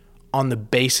society on the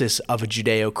basis of a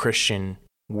Judeo-Christian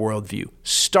worldview,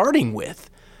 starting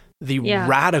with the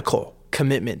radical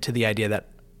commitment to the idea that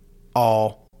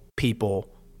all people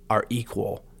are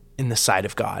equal in the sight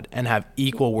of God and have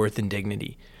equal worth and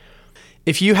dignity.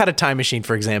 If you had a time machine,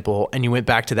 for example, and you went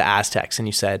back to the Aztecs and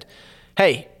you said,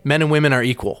 hey, men and women are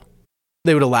equal,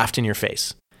 they would have laughed in your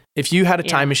face. If you had a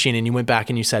time machine and you went back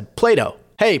and you said, Plato,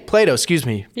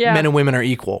 men and women are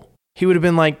equal, he would have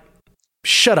been like,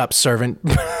 shut up, servant.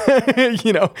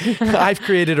 I've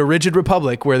created a rigid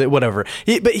republic where whatever.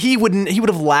 But he would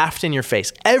have laughed in your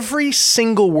face. Every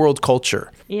single world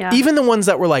culture, even the ones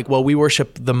that were like, well, we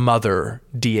worship the mother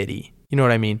deity. You know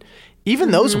what I mean? Even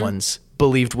those ones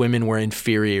believed women were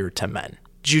inferior to men.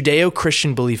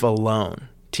 Judeo-Christian belief alone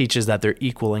teaches that they're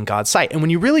equal in God's sight. And when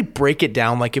you really break it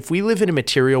down, like if we live in a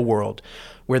material world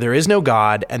where there is no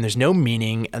God and there's no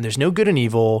meaning and there's no good and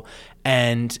evil,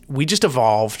 and we just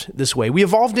evolved this way. We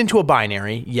evolved into a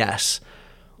binary, yes.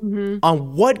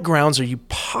 On what grounds are you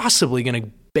possibly going to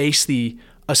base the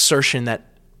assertion that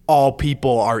all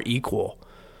people are equal?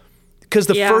 Because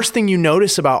the first thing you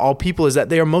notice about all people is that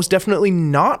they are most definitely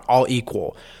not all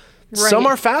equal. Right. Some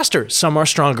are faster, some are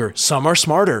stronger, some are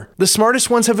smarter. The smartest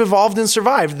ones have evolved and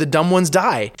survived. The dumb ones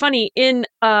die. Funny, in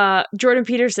Jordan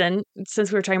Peterson,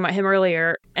 since we were talking about him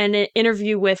earlier, and an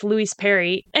interview with Louis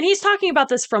Perry, and he's talking about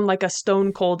this from like a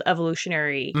stone cold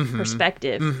evolutionary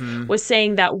perspective, was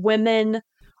saying that women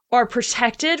are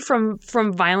protected from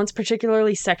violence,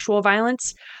 particularly sexual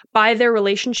violence, by their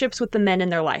relationships with the men in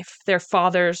their life, their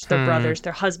fathers, their brothers,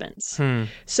 their husbands.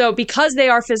 So because they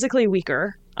are physically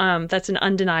weaker, that's an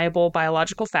undeniable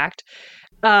biological fact,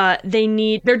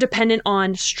 they're dependent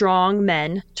on strong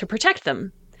men to protect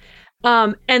them.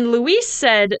 And Luis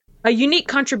said a unique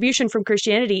contribution from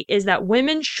Christianity is that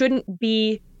women shouldn't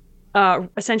be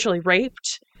essentially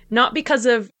raped, not because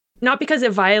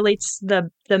it violates the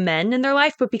men in their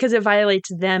life, but because it violates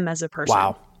them as a person.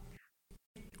 Wow.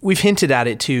 We've hinted at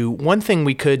it too. One thing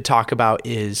we could talk about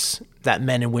is that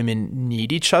men and women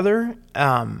need each other.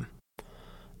 And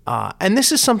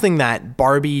this is something that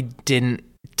Barbie didn't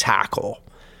tackle.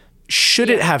 Should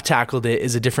it have tackled it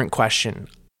is a different question.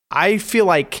 I feel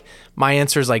like my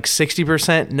answer is like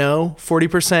 60% no,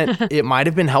 40% it might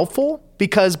have been helpful,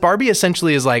 because Barbie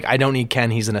essentially is like, I don't need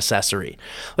Ken, he's an accessory.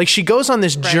 Like, she goes on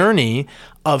this journey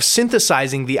of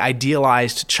synthesizing the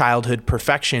idealized childhood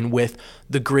perfection with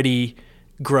the gritty,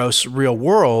 gross real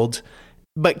world.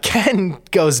 But Ken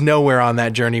goes nowhere on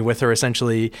that journey with her,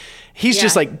 essentially. He's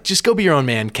just like, just go be your own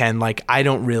man, Ken. Like, I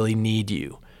don't really need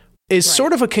you, is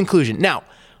sort of a conclusion. Now,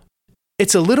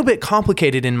 it's a little bit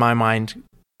complicated in my mind,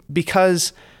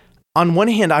 because on one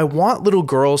hand, I want little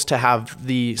girls to have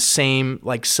the same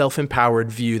like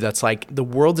self-empowered view that's like, the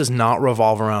world does not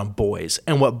revolve around boys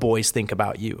and what boys think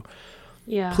about you.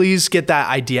 Yeah. Please get that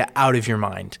idea out of your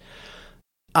mind.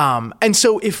 And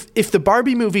so if the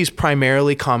Barbie movie is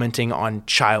primarily commenting on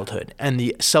childhood and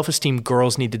the self-esteem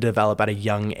girls need to develop at a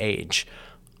young age,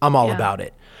 I'm all about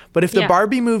it. But if the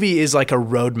Barbie movie is like a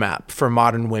roadmap for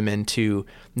modern women to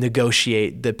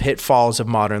negotiate the pitfalls of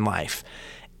modern life,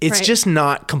 it's just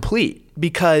not complete,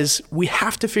 because we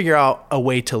have to figure out a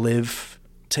way to live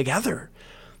together.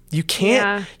 You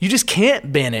just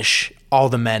can't banish all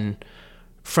the men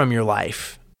from your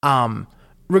life.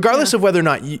 Regardless of whether or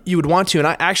not you would want to. And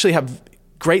I actually have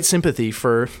great sympathy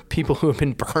for people who have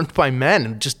been burned by men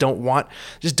and just don't want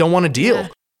to deal. Yeah.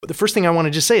 The first thing I want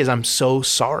to just say is I'm so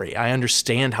sorry. I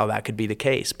understand how that could be the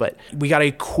case, but we got to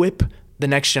equip the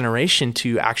next generation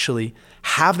to actually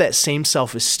have that same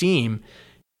self-esteem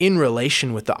in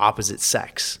relation with the opposite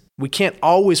sex. We can't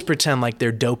always pretend like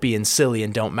they're dopey and silly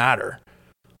and don't matter.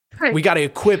 Right. We got to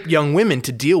equip young women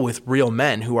to deal with real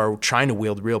men who are trying to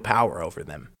wield real power over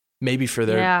them. Maybe for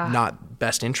their not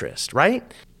best interest, right?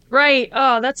 Right.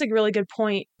 Oh, that's a really good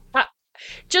point. I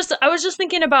was just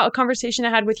thinking about a conversation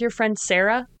I had with your friend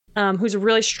Sarah, who's a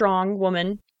really strong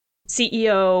woman,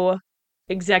 CEO,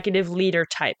 executive leader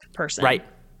type person. Right.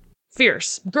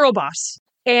 Fierce, girl boss.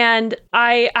 And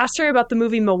I asked her about the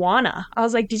movie Moana. I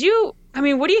was like,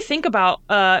 what do you think about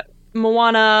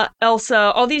Moana,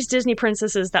 Elsa, all these Disney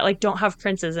princesses that like don't have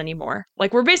princes anymore?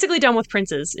 Like, we're basically done with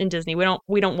princes in Disney. We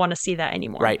don't want to see that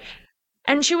anymore. Right.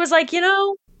 And she was like,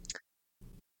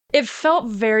 it felt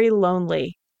very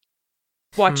lonely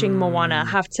watching Moana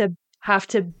have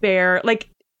to bear, like,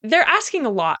 they're asking a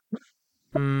lot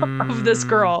of this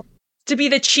girl to be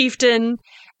the chieftain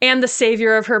and the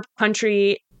savior of her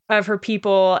country, of her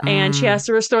people, and she has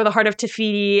to restore the heart of Te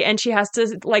Fiti, and she has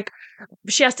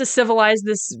to civilize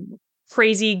this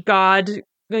crazy god,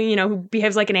 who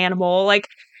behaves like an animal. Like,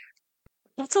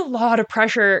 that's a lot of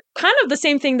pressure. Kind of the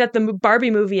same thing that the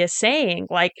Barbie movie is saying.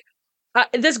 Like,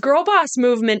 this girl boss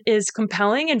movement is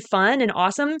compelling and fun and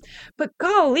awesome, but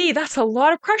golly, that's a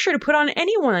lot of pressure to put on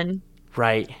anyone.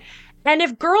 Right. And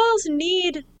if girls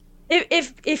need,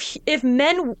 if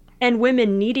men and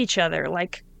women need each other,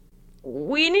 like,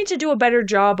 we need to do a better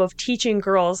job of teaching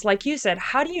girls, like you said,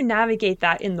 how do you navigate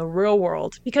that in the real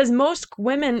world? Because most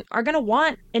women are going to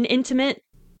want an intimate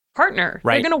partner.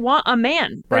 Right. They're going to want a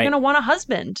man. They're going to want a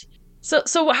husband.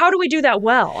 So how do we do that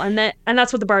well? And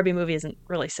that's what the Barbie movie isn't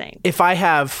really saying. If I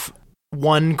have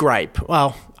one gripe,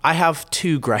 well, I have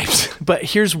two gripes, but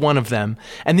here's one of them.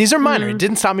 And these are minor. It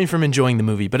didn't stop me from enjoying the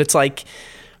movie, but it's like,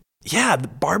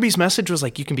 Barbie's message was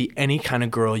like, you can be any kind of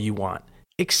girl you want.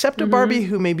 Except a Barbie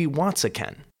who maybe wants a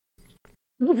Ken.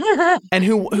 And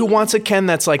who wants a Ken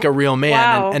that's like a real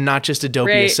man and not just a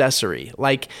dopey accessory.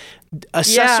 Like,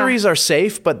 accessories are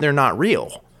safe, but they're not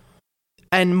real.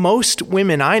 And most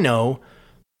women I know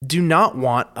do not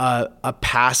want a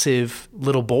passive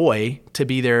little boy to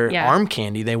be their arm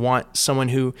candy. They want someone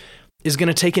who is going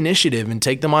to take initiative and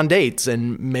take them on dates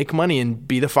and make money and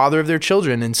be the father of their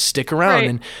children and stick around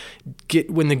and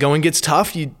when the going gets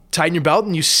tough, you tighten your belt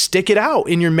and you stick it out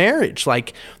in your marriage.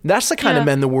 Like, that's the kind of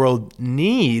men the world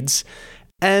needs.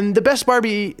 And the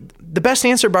best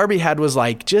answer Barbie had was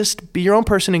like, just be your own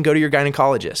person and go to your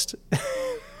gynecologist.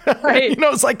 Right.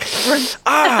 It's like,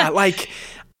 like,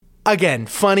 again,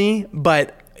 funny,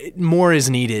 but more is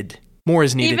needed. More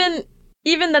is needed.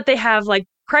 Even that they have like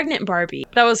pregnant Barbie.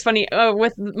 That was funny.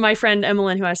 With my friend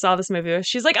Emmeline, who I saw this movie with,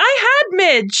 she's like, I had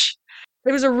Midge.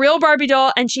 It was a real Barbie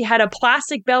doll, and she had a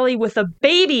plastic belly with a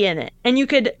baby in it, and you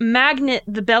could magnet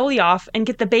the belly off and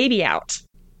get the baby out.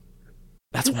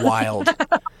 That's wild.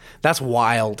 That's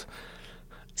wild.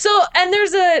 So, and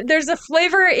there's a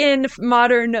flavor in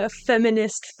modern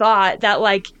feminist thought that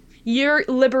like you're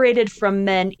liberated from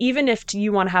men even if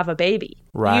you want to have a baby.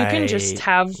 You can just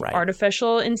have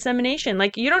artificial insemination.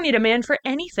 Like you don't need a man for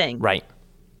anything. Right.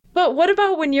 But what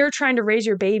about when you're trying to raise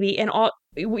your baby and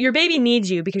your baby needs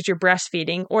you because you're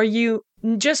breastfeeding, or you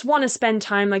just want to spend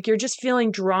time, like you're just feeling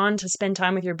drawn to spend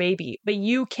time with your baby, but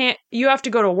you can't, you have to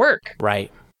go to work.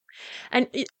 Right. And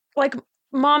like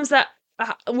moms that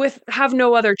have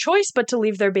no other choice but to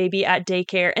leave their baby at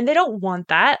daycare, and they don't want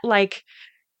that. Like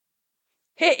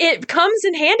it comes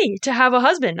in handy to have a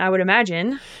husband, I would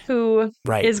imagine, who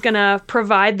is going to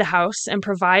provide the house and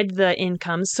provide the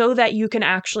income so that you can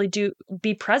actually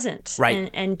be present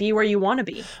and be where you want to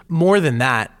be. More than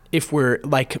that, if we're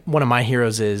like, one of my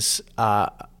heroes is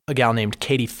a gal named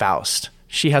Katie Faust.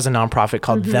 She has a nonprofit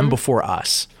called Them Before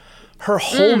Us. Her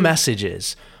whole message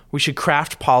is we should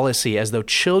craft policy as though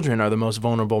children are the most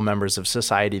vulnerable members of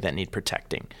society that need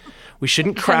protecting. We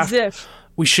shouldn't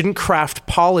craft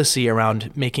policy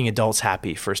around making adults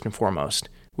happy first and foremost.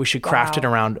 We should craft it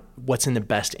around what's in the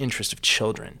best interest of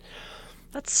children.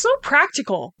 That's so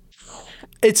practical.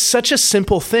 It's such a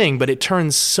simple thing, but it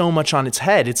turns so much on its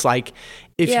head. It's like,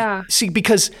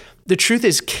 because the truth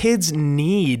is kids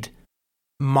need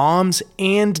moms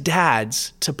and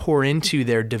dads to pour into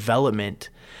their development.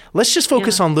 Let's just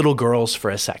focus on little girls for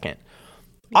a second.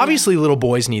 Obviously, little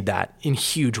boys need that in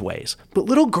huge ways, but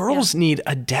little girls need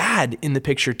a dad in the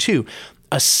picture too.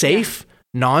 A safe,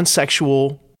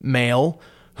 non-sexual male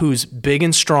who's big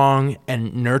and strong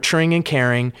and nurturing and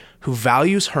caring, who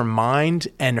values her mind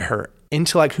and her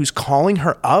intellect, who's calling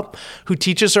her up, who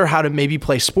teaches her how to maybe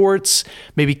play sports,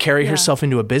 maybe carry herself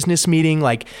into a business meeting.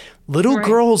 Like little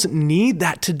girls need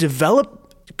that to develop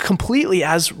completely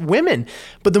as women.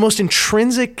 But the most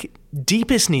intrinsic,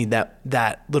 deepest need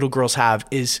that little girls have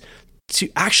is to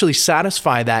actually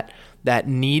satisfy that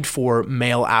need for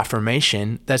male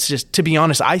affirmation. That's just, to be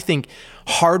honest, I think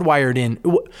hardwired in.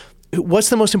 What's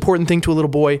the most important thing to a little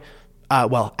boy?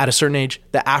 Well, at a certain age,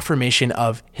 the affirmation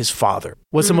of his father.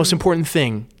 What's the most important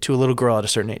thing to a little girl at a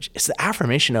certain age? It's the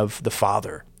affirmation of the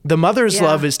father. The mother's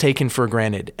love is taken for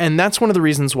granted. And that's one of the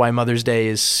reasons why Mother's Day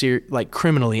is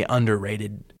criminally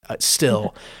underrated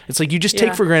still. It's like you just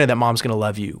take for granted that mom's going to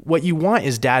love you. What you want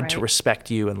is dad to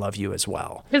respect you and love you as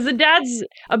well. Because the dad's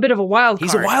a bit of a wild card.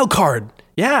 He's a wild card.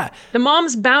 Yeah. The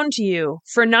mom's bound to you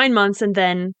for 9 months and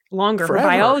then longer. Forever.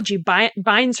 Her biology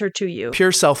binds her to you.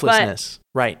 Pure selflessness.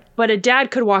 Right. But a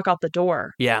dad could walk out the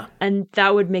door. Yeah. And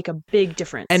that would make a big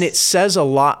difference. And it says a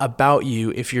lot about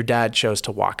you if your dad chose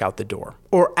to walk out the door.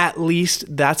 Or at least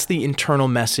that's the internal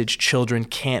message children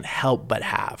can't help but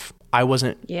have. I was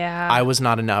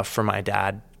not enough for my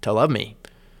dad to love me.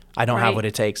 I don't have what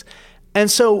it takes. And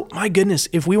so, my goodness,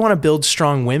 if we want to build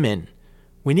strong women,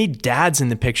 we need dads in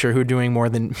the picture who are doing more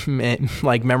than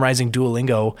like memorizing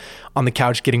Duolingo on the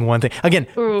couch getting one thing. Again,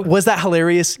 was that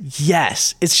hilarious?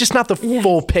 Yes. It's just not the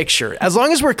full picture. As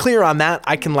long as we're clear on that,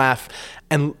 I can laugh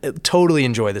and totally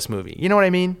enjoy this movie. You know what I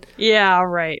mean? Yeah,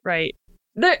 right.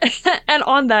 And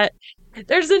on that,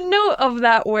 there's a note of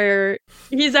that where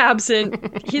he's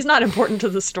absent. He's not important to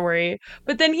the story.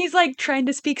 But then he's like trying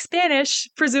to speak Spanish,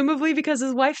 presumably because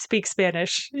his wife speaks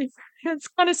Spanish. It's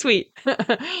kind of sweet.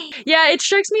 Yeah, it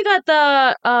strikes me that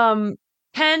the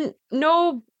Ken,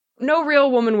 no real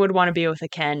woman would want to be with a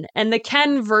Ken. And the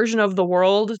Ken version of the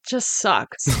world just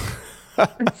sucks.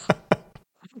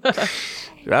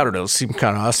 I don't know. Seem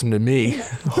kind of awesome to me.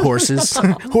 Horses.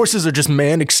 Horses are just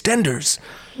man extenders.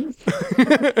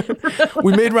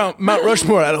 We made Mount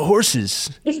Rushmore out of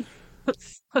horses. It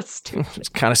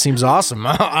kind of seems awesome.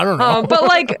 I don't know. But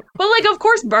like, of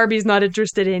course, Barbie's not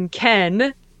interested in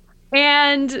Ken.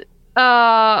 And,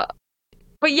 but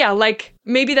yeah, like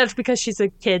maybe that's because she's a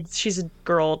kid. She's a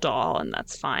girl doll, and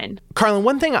that's fine. Carlin,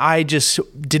 one thing I just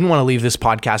didn't want to leave this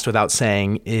podcast without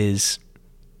saying is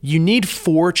you need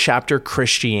 4-chapter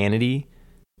Christianity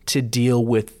to deal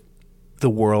with the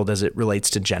world as it relates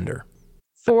to gender.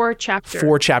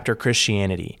 4-chapter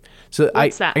Christianity. So I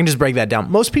can just break that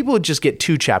down. Most people would just get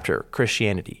 2-chapter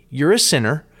Christianity. You're a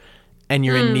sinner and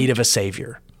you're in need of a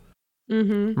savior.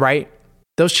 Right?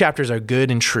 Those chapters are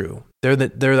good and true. They're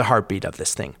the heartbeat of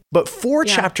this thing. But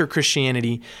 4-chapter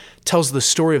Christianity tells the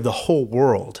story of the whole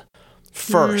world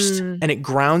first, and it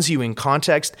grounds you in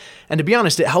context. And to be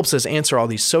honest, it helps us answer all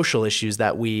these social issues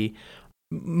that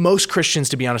most Christians,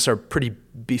 to be honest, are pretty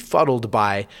befuddled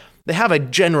by. They have a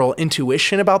general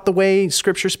intuition about the way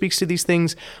Scripture speaks to these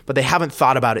things, but they haven't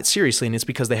thought about it seriously, and it's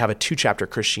because they have a 2-chapter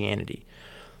Christianity.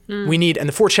 And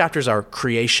the 4 chapters are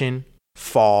creation,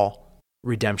 fall,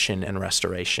 redemption, and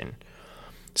restoration.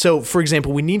 So, for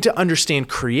example, we need to understand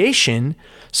creation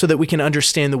so that we can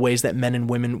understand the ways that men and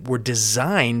women were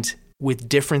designed with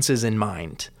differences in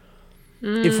mind.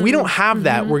 If we don't have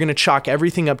that, we're going to chalk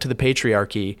everything up to the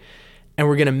patriarchy, and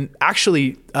we're going to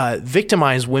actually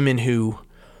victimize women who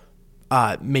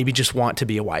maybe just want to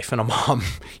be a wife and a mom.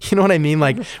 You know what I mean?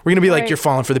 Like, we're going to be like, you're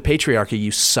falling for the patriarchy,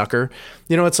 you sucker.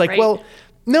 You know, it's like, well,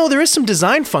 no, there is some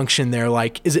design function there.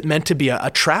 Like, is it meant to be a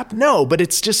trap? No, but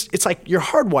it's like you're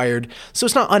hardwired. So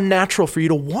it's not unnatural for you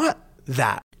to want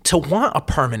that, to want a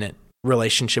permanent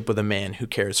relationship with a man who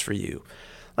cares for you.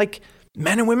 Like,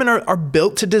 men and women are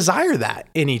built to desire that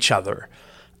in each other.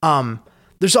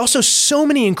 There's also so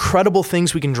many incredible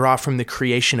things we can draw from the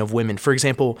creation of women. For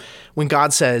example, when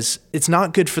God says, it's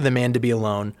not good for the man to be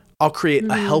alone, I'll create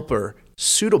a helper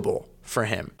suitable for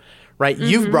him, right?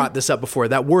 You've brought this up before.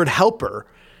 That word helper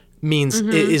means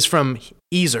is from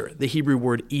Ezer, the Hebrew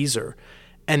word Ezer.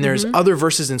 And there's other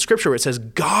verses in scripture where it says,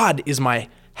 God is my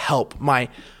help, my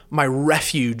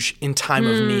refuge in time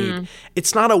of need.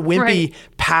 It's not a wimpy,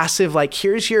 passive, like,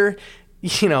 here's your,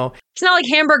 you know. It's not like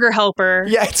Hamburger Helper.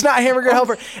 Yeah, it's not Hamburger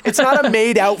Helper. It's not a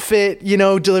maid outfit, you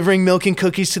know, delivering milk and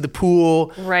cookies to the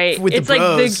pool. Right. With it's the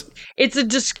bros. like it's a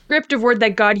descriptive word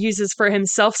that God uses for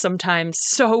himself sometimes.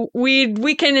 So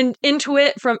we can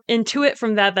intuit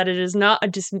from that it is not a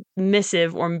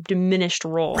dismissive or diminished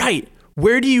role. Right.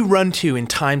 Where do you run to in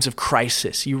times of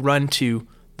crisis? You run to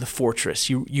the fortress.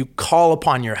 You call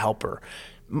upon your helper.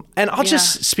 And I'll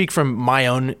just speak from my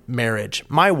own marriage.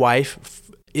 My wife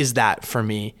is that for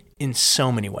me in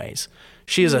so many ways.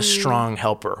 She is a strong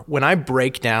helper. When I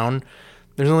break down,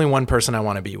 there's only one person I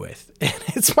want to be with, and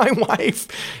it's my wife.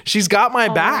 She's got my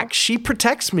back. She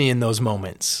protects me in those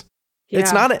moments. Yeah.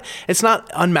 It's not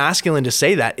unmasculine to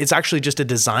say that. It's actually just a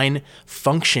design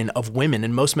function of women.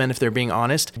 And most men, if they're being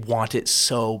honest, want it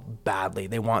so badly.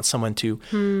 They want someone to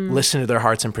listen to their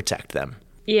hearts and protect them.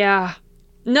 Yeah.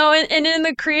 No, and in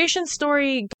the creation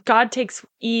story, God takes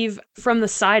Eve from the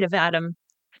side of Adam,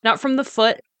 not from the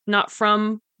foot, not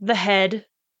from the head,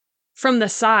 from the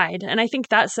side. And I think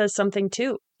that says something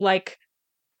too. Like,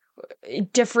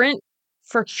 different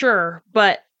for sure,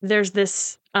 but there's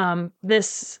this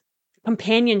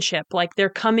companionship. Like, they're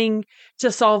coming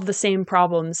to solve the same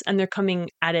problems and they're coming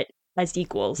at it as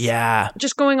equals. Yeah.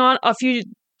 Just going on a few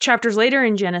chapters later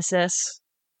in Genesis,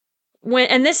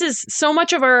 and this is so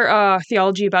much of our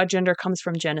theology about gender comes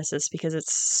from Genesis because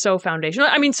it's so foundational.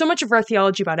 I mean, so much of our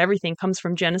theology about everything comes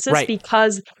from Genesis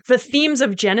because the themes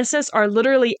of Genesis are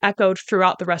literally echoed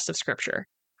throughout the rest of Scripture.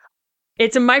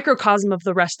 It's a microcosm of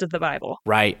the rest of the Bible.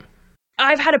 Right.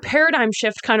 I've had a paradigm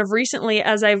shift kind of recently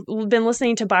as I've been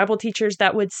listening to Bible teachers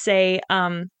that would say,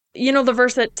 you know, the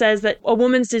verse that says that a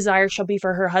woman's desire shall be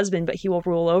for her husband, but he will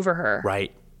rule over her.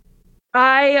 Right.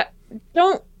 I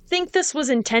don't think this was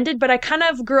intended, but I kind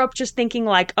of grew up just thinking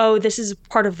like, oh, this is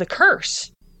part of the curse.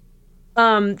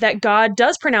 That God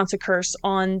does pronounce a curse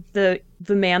on the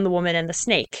man, the woman, and the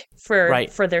snake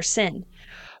for their sin.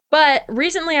 But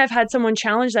recently I've had someone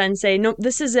challenge that and say, no,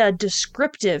 this is a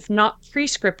descriptive, not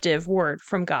prescriptive word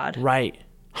from God. Right.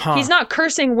 Huh. He's not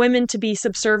cursing women to be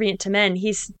subservient to men.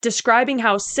 He's describing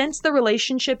how, since the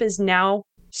relationship is now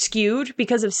skewed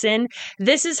because of sin,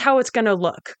 this is how it's going to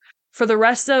look. For the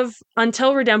rest of,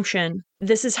 until redemption,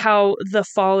 this is how the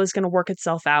fall is going to work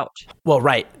itself out. Well,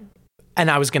 right. And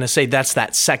I was going to say that's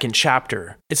that second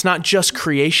chapter. It's not just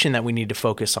creation that we need to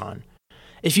focus on.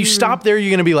 If you stop there, you're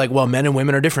going to be like, well, men and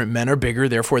women are different. Men are bigger,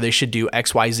 therefore they should do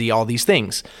X, Y, Z, all these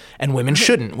things. And women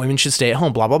shouldn't. Women should stay at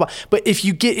home, blah, blah, blah. But if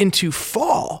you get into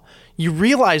fall, you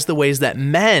realize the ways that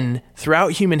men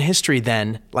throughout human history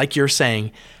then, like you're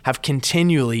saying, have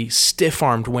continually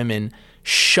stiff-armed women,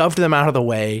 shoved them out of the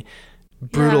way,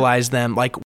 brutalized them.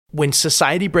 Like, when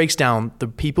society breaks down, the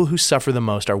people who suffer the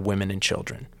most are women and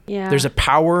children. Yeah. There's a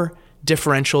power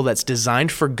differential that's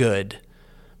designed for good,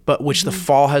 but which the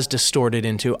fall has distorted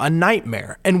into a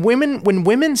nightmare. And when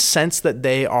women sense that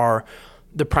they are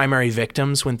the primary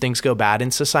victims when things go bad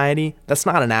in society, that's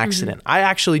not an accident. I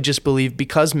actually just believe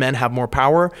because men have more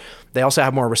power, they also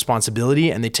have more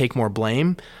responsibility and they take more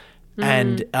blame.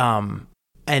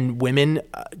 And women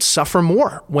suffer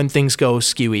more when things go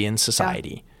skewy in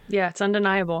society. Yeah, it's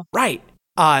undeniable. Right.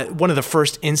 One of the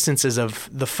first instances of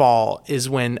the fall is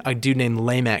when a dude named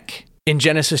Lamech, in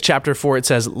Genesis chapter 4, it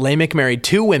says, Lamech married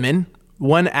two women,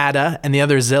 one Ada and the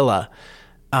other Zillah.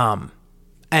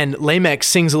 And Lamech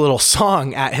sings a little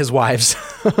song at his wives.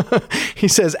 He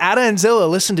says, Ada and Zillah,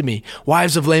 listen to me.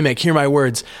 Wives of Lamech, hear my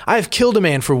words. I have killed a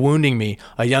man for wounding me,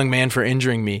 a young man for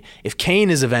injuring me. If Cain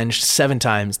is avenged 7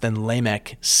 times, then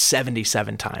Lamech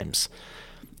 77 times.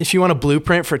 If you want a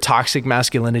blueprint for toxic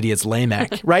masculinity, it's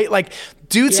Lamech, right? Like,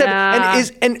 dude said,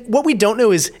 and what we don't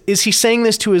know is he saying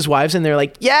this to his wives and they're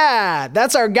like, yeah,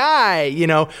 that's our guy, you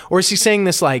know? Or is he saying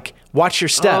this like, watch your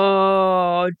step?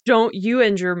 Oh, don't you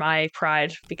injure my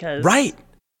pride because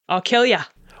I'll kill ya.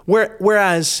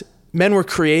 Whereas men were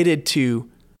created to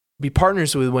be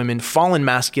partners with women, fallen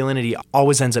masculinity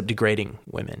always ends up degrading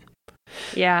women.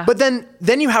 Yeah. But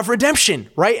then you have redemption,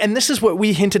 right? And this is what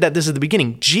we hinted at this at the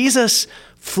beginning. Jesus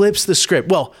flips the script.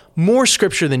 Well, more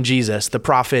scripture than Jesus. The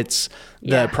prophets,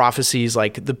 the prophecies,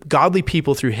 like the godly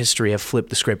people through history have flipped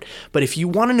the script. But if you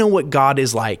want to know what God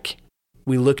is like,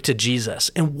 we look to Jesus.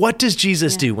 And what does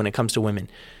Jesus do when it comes to women?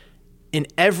 In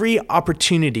every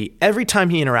opportunity, every time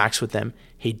he interacts with them,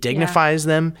 he dignifies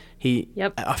them. He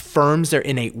affirms their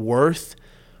innate worth.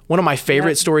 One of my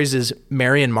favorite stories is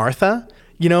Mary and Martha.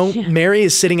 You know, Mary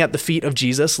is sitting at the feet of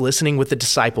Jesus, listening with the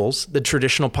disciples, the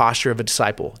traditional posture of a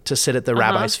disciple, to sit at the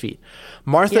rabbi's feet.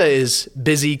 Martha is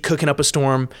busy cooking up a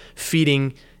storm,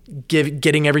 feeding,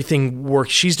 getting everything work.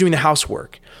 She's doing the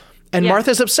housework. And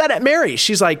Martha's upset at Mary.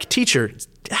 She's like, teacher,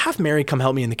 have Mary come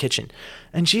help me in the kitchen.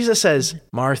 And Jesus says,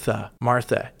 Martha,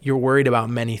 Martha, you're worried about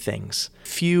many things.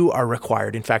 Few are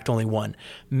required. In fact, only one.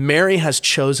 Mary has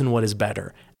chosen what is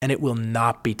better, and it will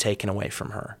not be taken away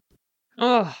from her.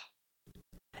 Oh.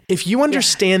 If you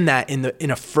understand that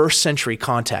in a first century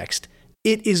context,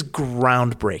 it is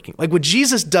groundbreaking. Like what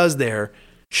Jesus does there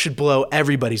should blow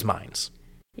everybody's minds.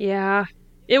 Yeah.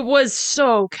 It was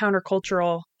so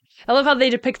countercultural. I love how they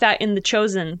depict that in the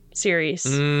Chosen series.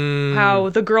 How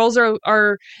the girls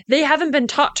are they haven't been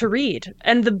taught to read.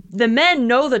 And the men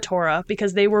know the Torah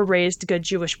because they were raised good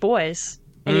Jewish boys.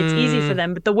 And it's easy for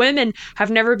them. But the women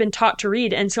have never been taught to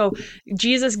read. And so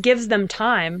Jesus gives them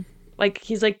time. Like,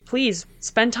 he's like, please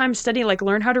spend time studying, like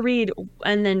learn how to read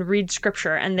and then read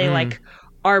scripture. And they like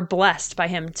are blessed by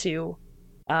him to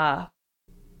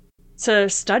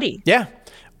study. Yeah.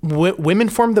 Women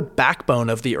formed the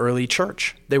backbone of the early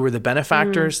church. They were the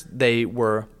benefactors. They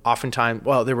were oftentimes,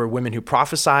 there were women who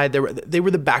prophesied. They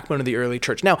were the backbone of the early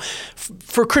church. Now,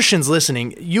 for Christians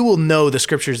listening, you will know the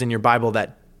scriptures in your Bible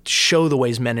that show the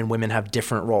ways men and women have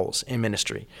different roles in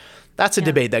ministry. That's a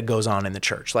debate that goes on in the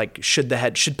church. Like, should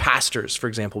pastors, for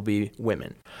example, be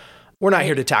women? We're not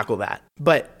here to tackle that.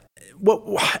 But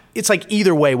it's like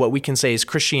either way, what we can say is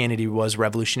Christianity was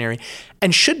revolutionary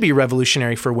and should be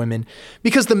revolutionary for women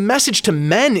because the message to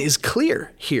men is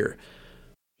clear here.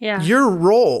 Yeah. Your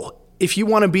role, if you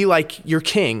want to be like your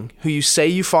king who you say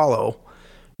you follow,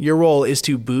 your role is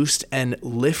to boost and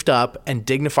lift up and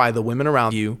dignify the women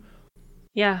around you.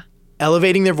 Yeah.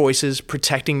 Elevating their voices,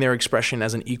 protecting their expression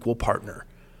as an equal partner.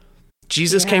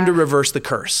 Jesus came to reverse the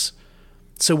curse.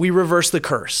 So we reverse the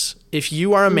curse. If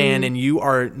you are a man and you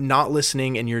are not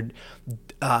listening and you're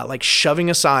like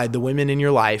shoving aside the women in your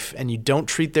life and you don't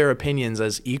treat their opinions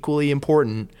as equally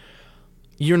important,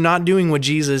 you're not doing what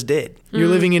Jesus did. You're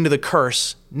living into the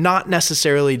curse, not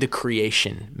necessarily the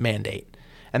creation mandate.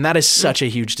 And that is such a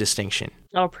huge distinction.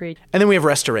 I'll preach. And then we have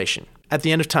restoration. At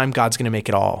the end of time, God's going to make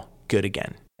it all good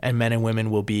again. And men and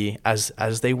women will be as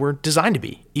they were designed to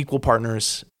be, equal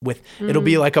partners with, it'll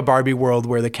be like a Barbie world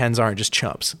where the Kens aren't just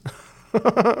chumps.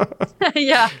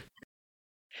 Yeah.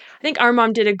 I think our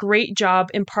mom did a great job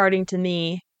imparting to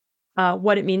me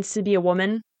what it means to be a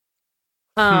woman.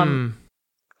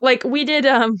 Like we did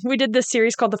this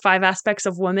series called The 5 Aspects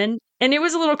of Women, and it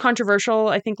was a little controversial.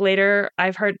 I think later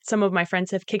I've heard some of my friends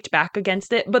have kicked back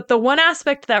against it. But the one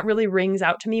aspect that really rings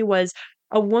out to me was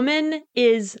a woman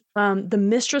is the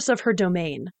mistress of her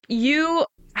domain. You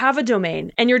have a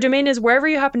domain, and your domain is wherever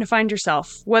you happen to find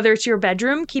yourself, whether it's your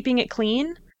bedroom, keeping it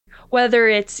clean, whether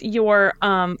it's your,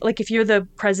 like if you're the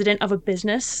president of a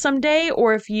business someday,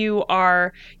 or if you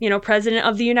are, president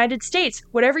of the United States,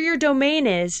 whatever your domain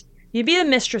is, you be the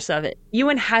mistress of it. You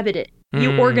inhabit it.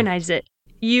 You organize it.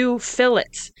 You fill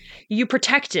it. You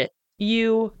protect it.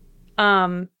 You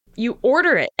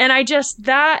order it. And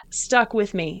that stuck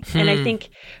with me. And I think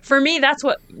for me, that's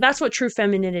what true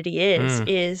femininity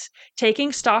is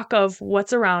taking stock of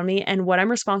what's around me and what I'm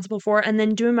responsible for, and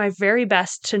then doing my very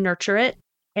best to nurture it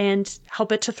and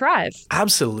help it to thrive.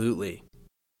 Absolutely.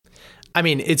 I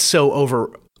mean, it's so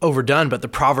overdone, but the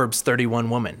Proverbs 31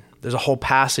 woman, there's a whole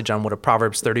passage on what a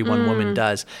Proverbs 31 woman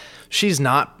does. She's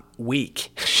not weak.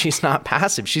 She's not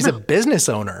passive. She's a business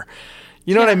owner.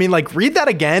 You know what I mean? Like, read that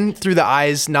again through the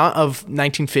eyes, not of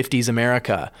 1950s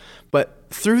America, but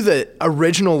through the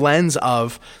original lens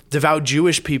of devout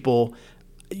Jewish people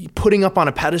putting up on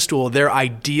a pedestal their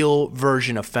ideal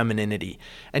version of femininity,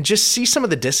 and just see some of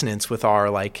the dissonance with our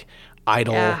like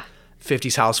idle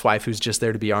 50s housewife who's just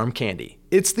there to be arm candy.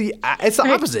 It's the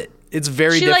opposite. It's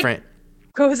very different.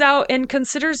 goes out and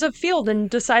considers a field and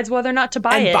decides whether or not to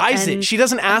buy and it. Buys it. She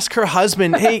doesn't ask her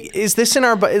husband, "Hey, is this in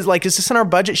our is this in our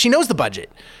budget?" She knows the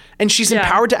budget, and she's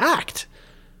empowered to act.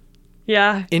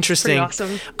 Yeah, interesting.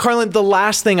 Awesome. Carlin, the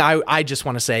last thing I just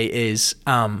want to say is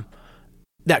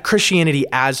that Christianity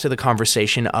adds to the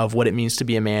conversation of what it means to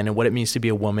be a man and what it means to be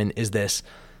a woman. Is this: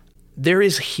 there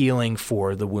is healing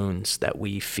for the wounds that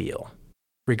we feel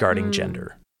regarding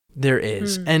gender. There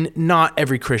is. And not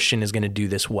every Christian is going to do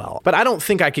this well. But I don't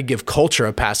think I could give culture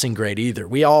a passing grade either.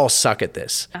 We all suck at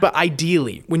this. But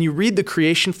ideally, when you read the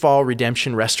creation, fall,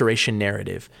 redemption, restoration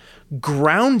narrative,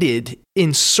 grounded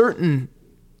in certain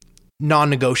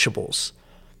non-negotiables,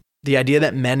 the idea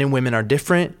that men and women are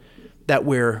different, that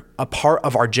we're a part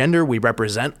of our gender, we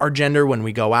represent our gender when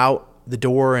we go out the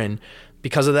door, and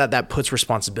because of that puts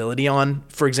responsibility on.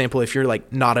 For example, if you're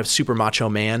like not a super macho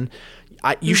man,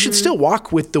 you should still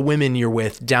walk with the women you're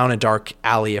with down a dark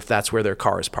alley if that's where their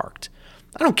car is parked.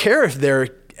 I don't care if they're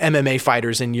MMA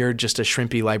fighters and you're just a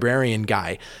shrimpy librarian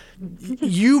guy.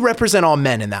 You represent all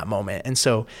men in that moment. And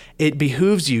so it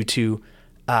behooves you to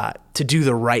do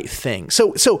the right thing.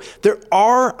 So there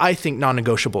are, I think,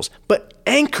 non-negotiables, but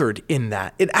anchored in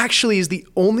that, it actually is the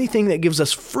only thing that gives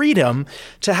us freedom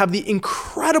to have the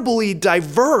incredibly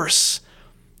diverse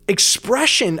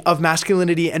expression of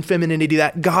masculinity and femininity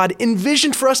that God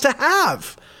envisioned for us to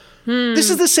have. This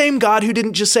is the same God who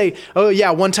didn't just say, "Oh yeah,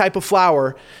 one type of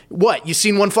flower. What? You've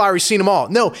seen one flower, you've seen them all."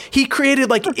 No, he created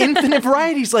like infinite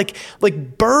varieties,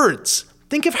 like birds.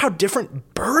 Think of how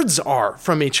different birds are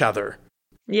from each other.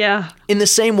 Yeah. In the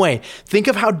same way, think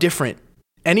of how different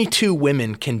any two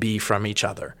women can be from each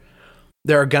other.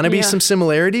 There are going to be some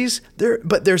similarities there,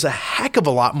 but there's a heck of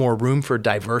a lot more room for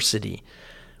diversity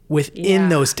within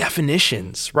those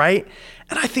definitions, right?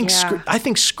 And I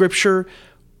think Scripture,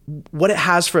 what it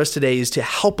has for us today is to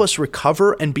help us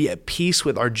recover and be at peace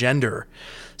with our gender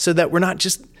so that we're not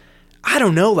just, I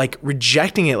don't know, like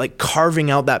rejecting it, like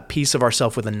carving out that piece of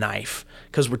ourselves with a knife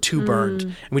because we're too burned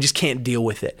and we just can't deal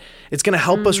with it. It's going to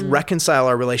help us reconcile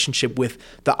our relationship with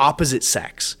the opposite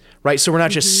sex, right? So we're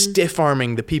not just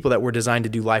stiff-arming the people that we're designed to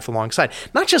do life alongside.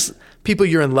 Not just people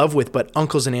you're in love with, but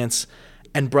uncles and aunts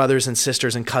and brothers and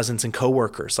sisters and cousins and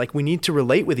coworkers. Like we need to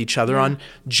relate with each other on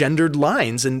gendered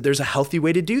lines, and there's a healthy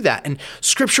way to do that. And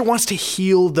Scripture wants to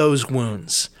heal those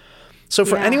wounds. So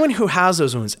for anyone who has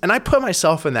those wounds, and I put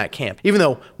myself in that camp, even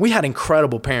though we had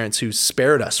incredible parents who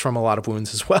spared us from a lot of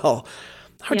wounds as well,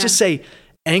 I would just say,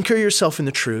 anchor yourself in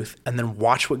the truth and then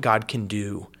watch what God can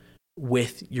do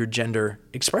with your gender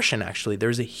expression. Actually,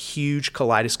 there's a huge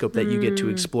kaleidoscope that you get to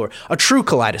explore, a true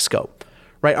kaleidoscope.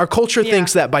 Right? Our culture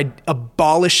thinks that by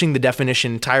abolishing the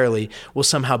definition entirely, we'll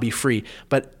somehow be free.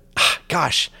 But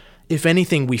gosh, if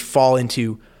anything, we fall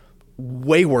into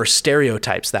way worse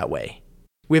stereotypes that way.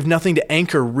 We have nothing to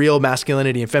anchor real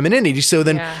masculinity and femininity. So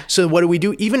then, so what do we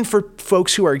do? Even for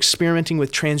folks who are experimenting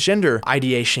with transgender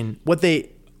ideation, what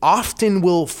they often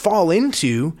will fall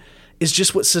into is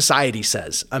just what society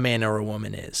says a man or a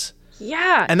woman is.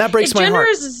 Yeah. And that breaks my heart.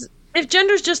 If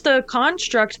gender is just a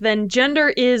construct, then gender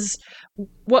is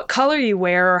what color you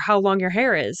wear or how long your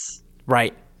hair is.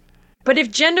 Right. But if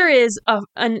gender is a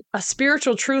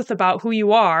spiritual truth about who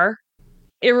you are,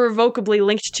 irrevocably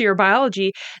linked to your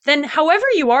biology, then however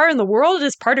you are in the world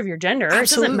is part of your gender. Absolutely.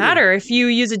 It doesn't matter if you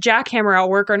use a jackhammer at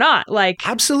work or not. Like,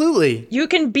 absolutely. You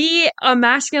can be a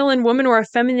masculine woman or a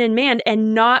feminine man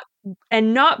and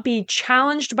not be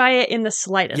challenged by it in the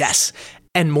slightest. Yes.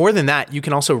 And more than that, you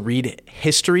can also read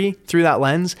history through that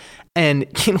lens. And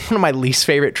one of my least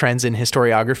favorite trends in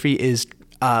historiography is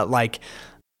like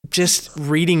just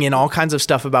reading in all kinds of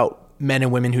stuff about men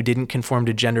and women who didn't conform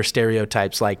to gender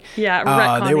stereotypes. Like,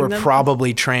 they were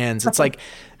probably trans. It's like,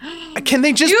 can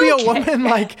they just be a woman?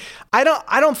 Like, I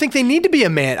don't think they need to be a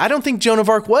man. I don't think Joan of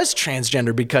Arc was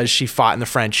transgender because she fought in the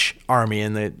French army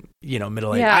in the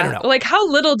Middle Ages. I don't know. Like, how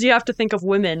little do you have to think of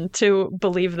women to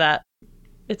believe that?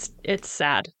 It's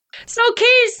sad. So,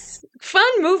 Case, fun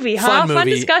movie, huh? Fun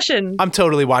discussion. I'm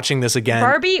totally watching this again.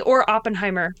 Barbie or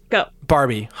Oppenheimer? Go.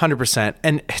 Barbie, 100%.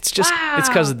 And it's just, it's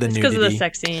because of the nudity. It's because of the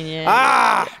sex scene,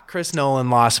 yeah. Chris Nolan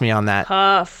lost me on that.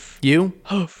 Tough. You?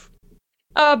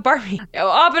 Barbie.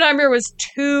 Oppenheimer was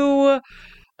too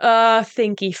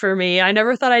thinky for me. I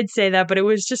never thought I'd say that, but it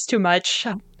was just too much.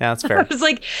 Yeah, that's fair. It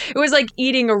was like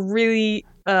eating a really...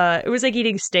 it was like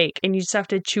eating steak, and you just have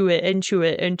to chew it and chew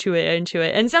it and chew it and chew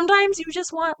it. And sometimes you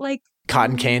just want like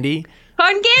cotton candy.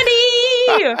 Cotton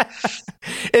candy.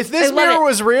 If this mirror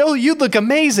was real, you'd look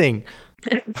amazing.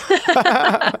 You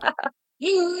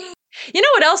know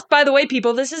what else, by the way,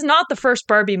 people? This is not the first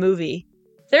Barbie movie.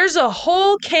 There's a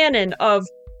whole canon of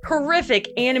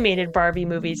horrific animated Barbie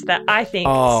movies that I think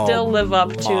still live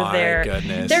up to their.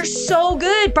 Goodness. They're so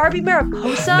good. Barbie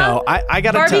Mariposa. No, I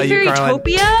gotta Barbie tell you, Carlin.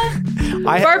 Fairytopia.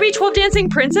 Barbie 12 Dancing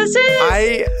Princesses.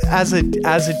 As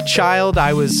a child,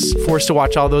 I was forced to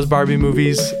watch all those Barbie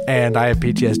movies, and I have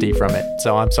PTSD from it.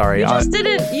 So I'm sorry.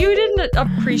 You didn't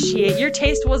appreciate. Your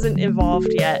taste wasn't evolved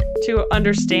yet to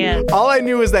understand. All I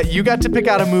knew is that you got to pick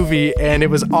out a movie, and it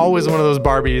was always one of those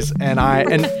Barbies. And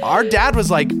our dad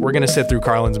was like, "We're gonna sit through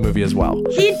Carlin's movie as well."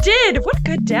 He did. What a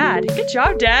good dad. Good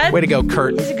job, Dad. Way to go,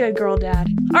 Kurt. He's a good girl, Dad.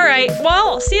 All right.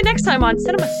 Well, see you next time on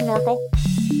Cinema Snorkel.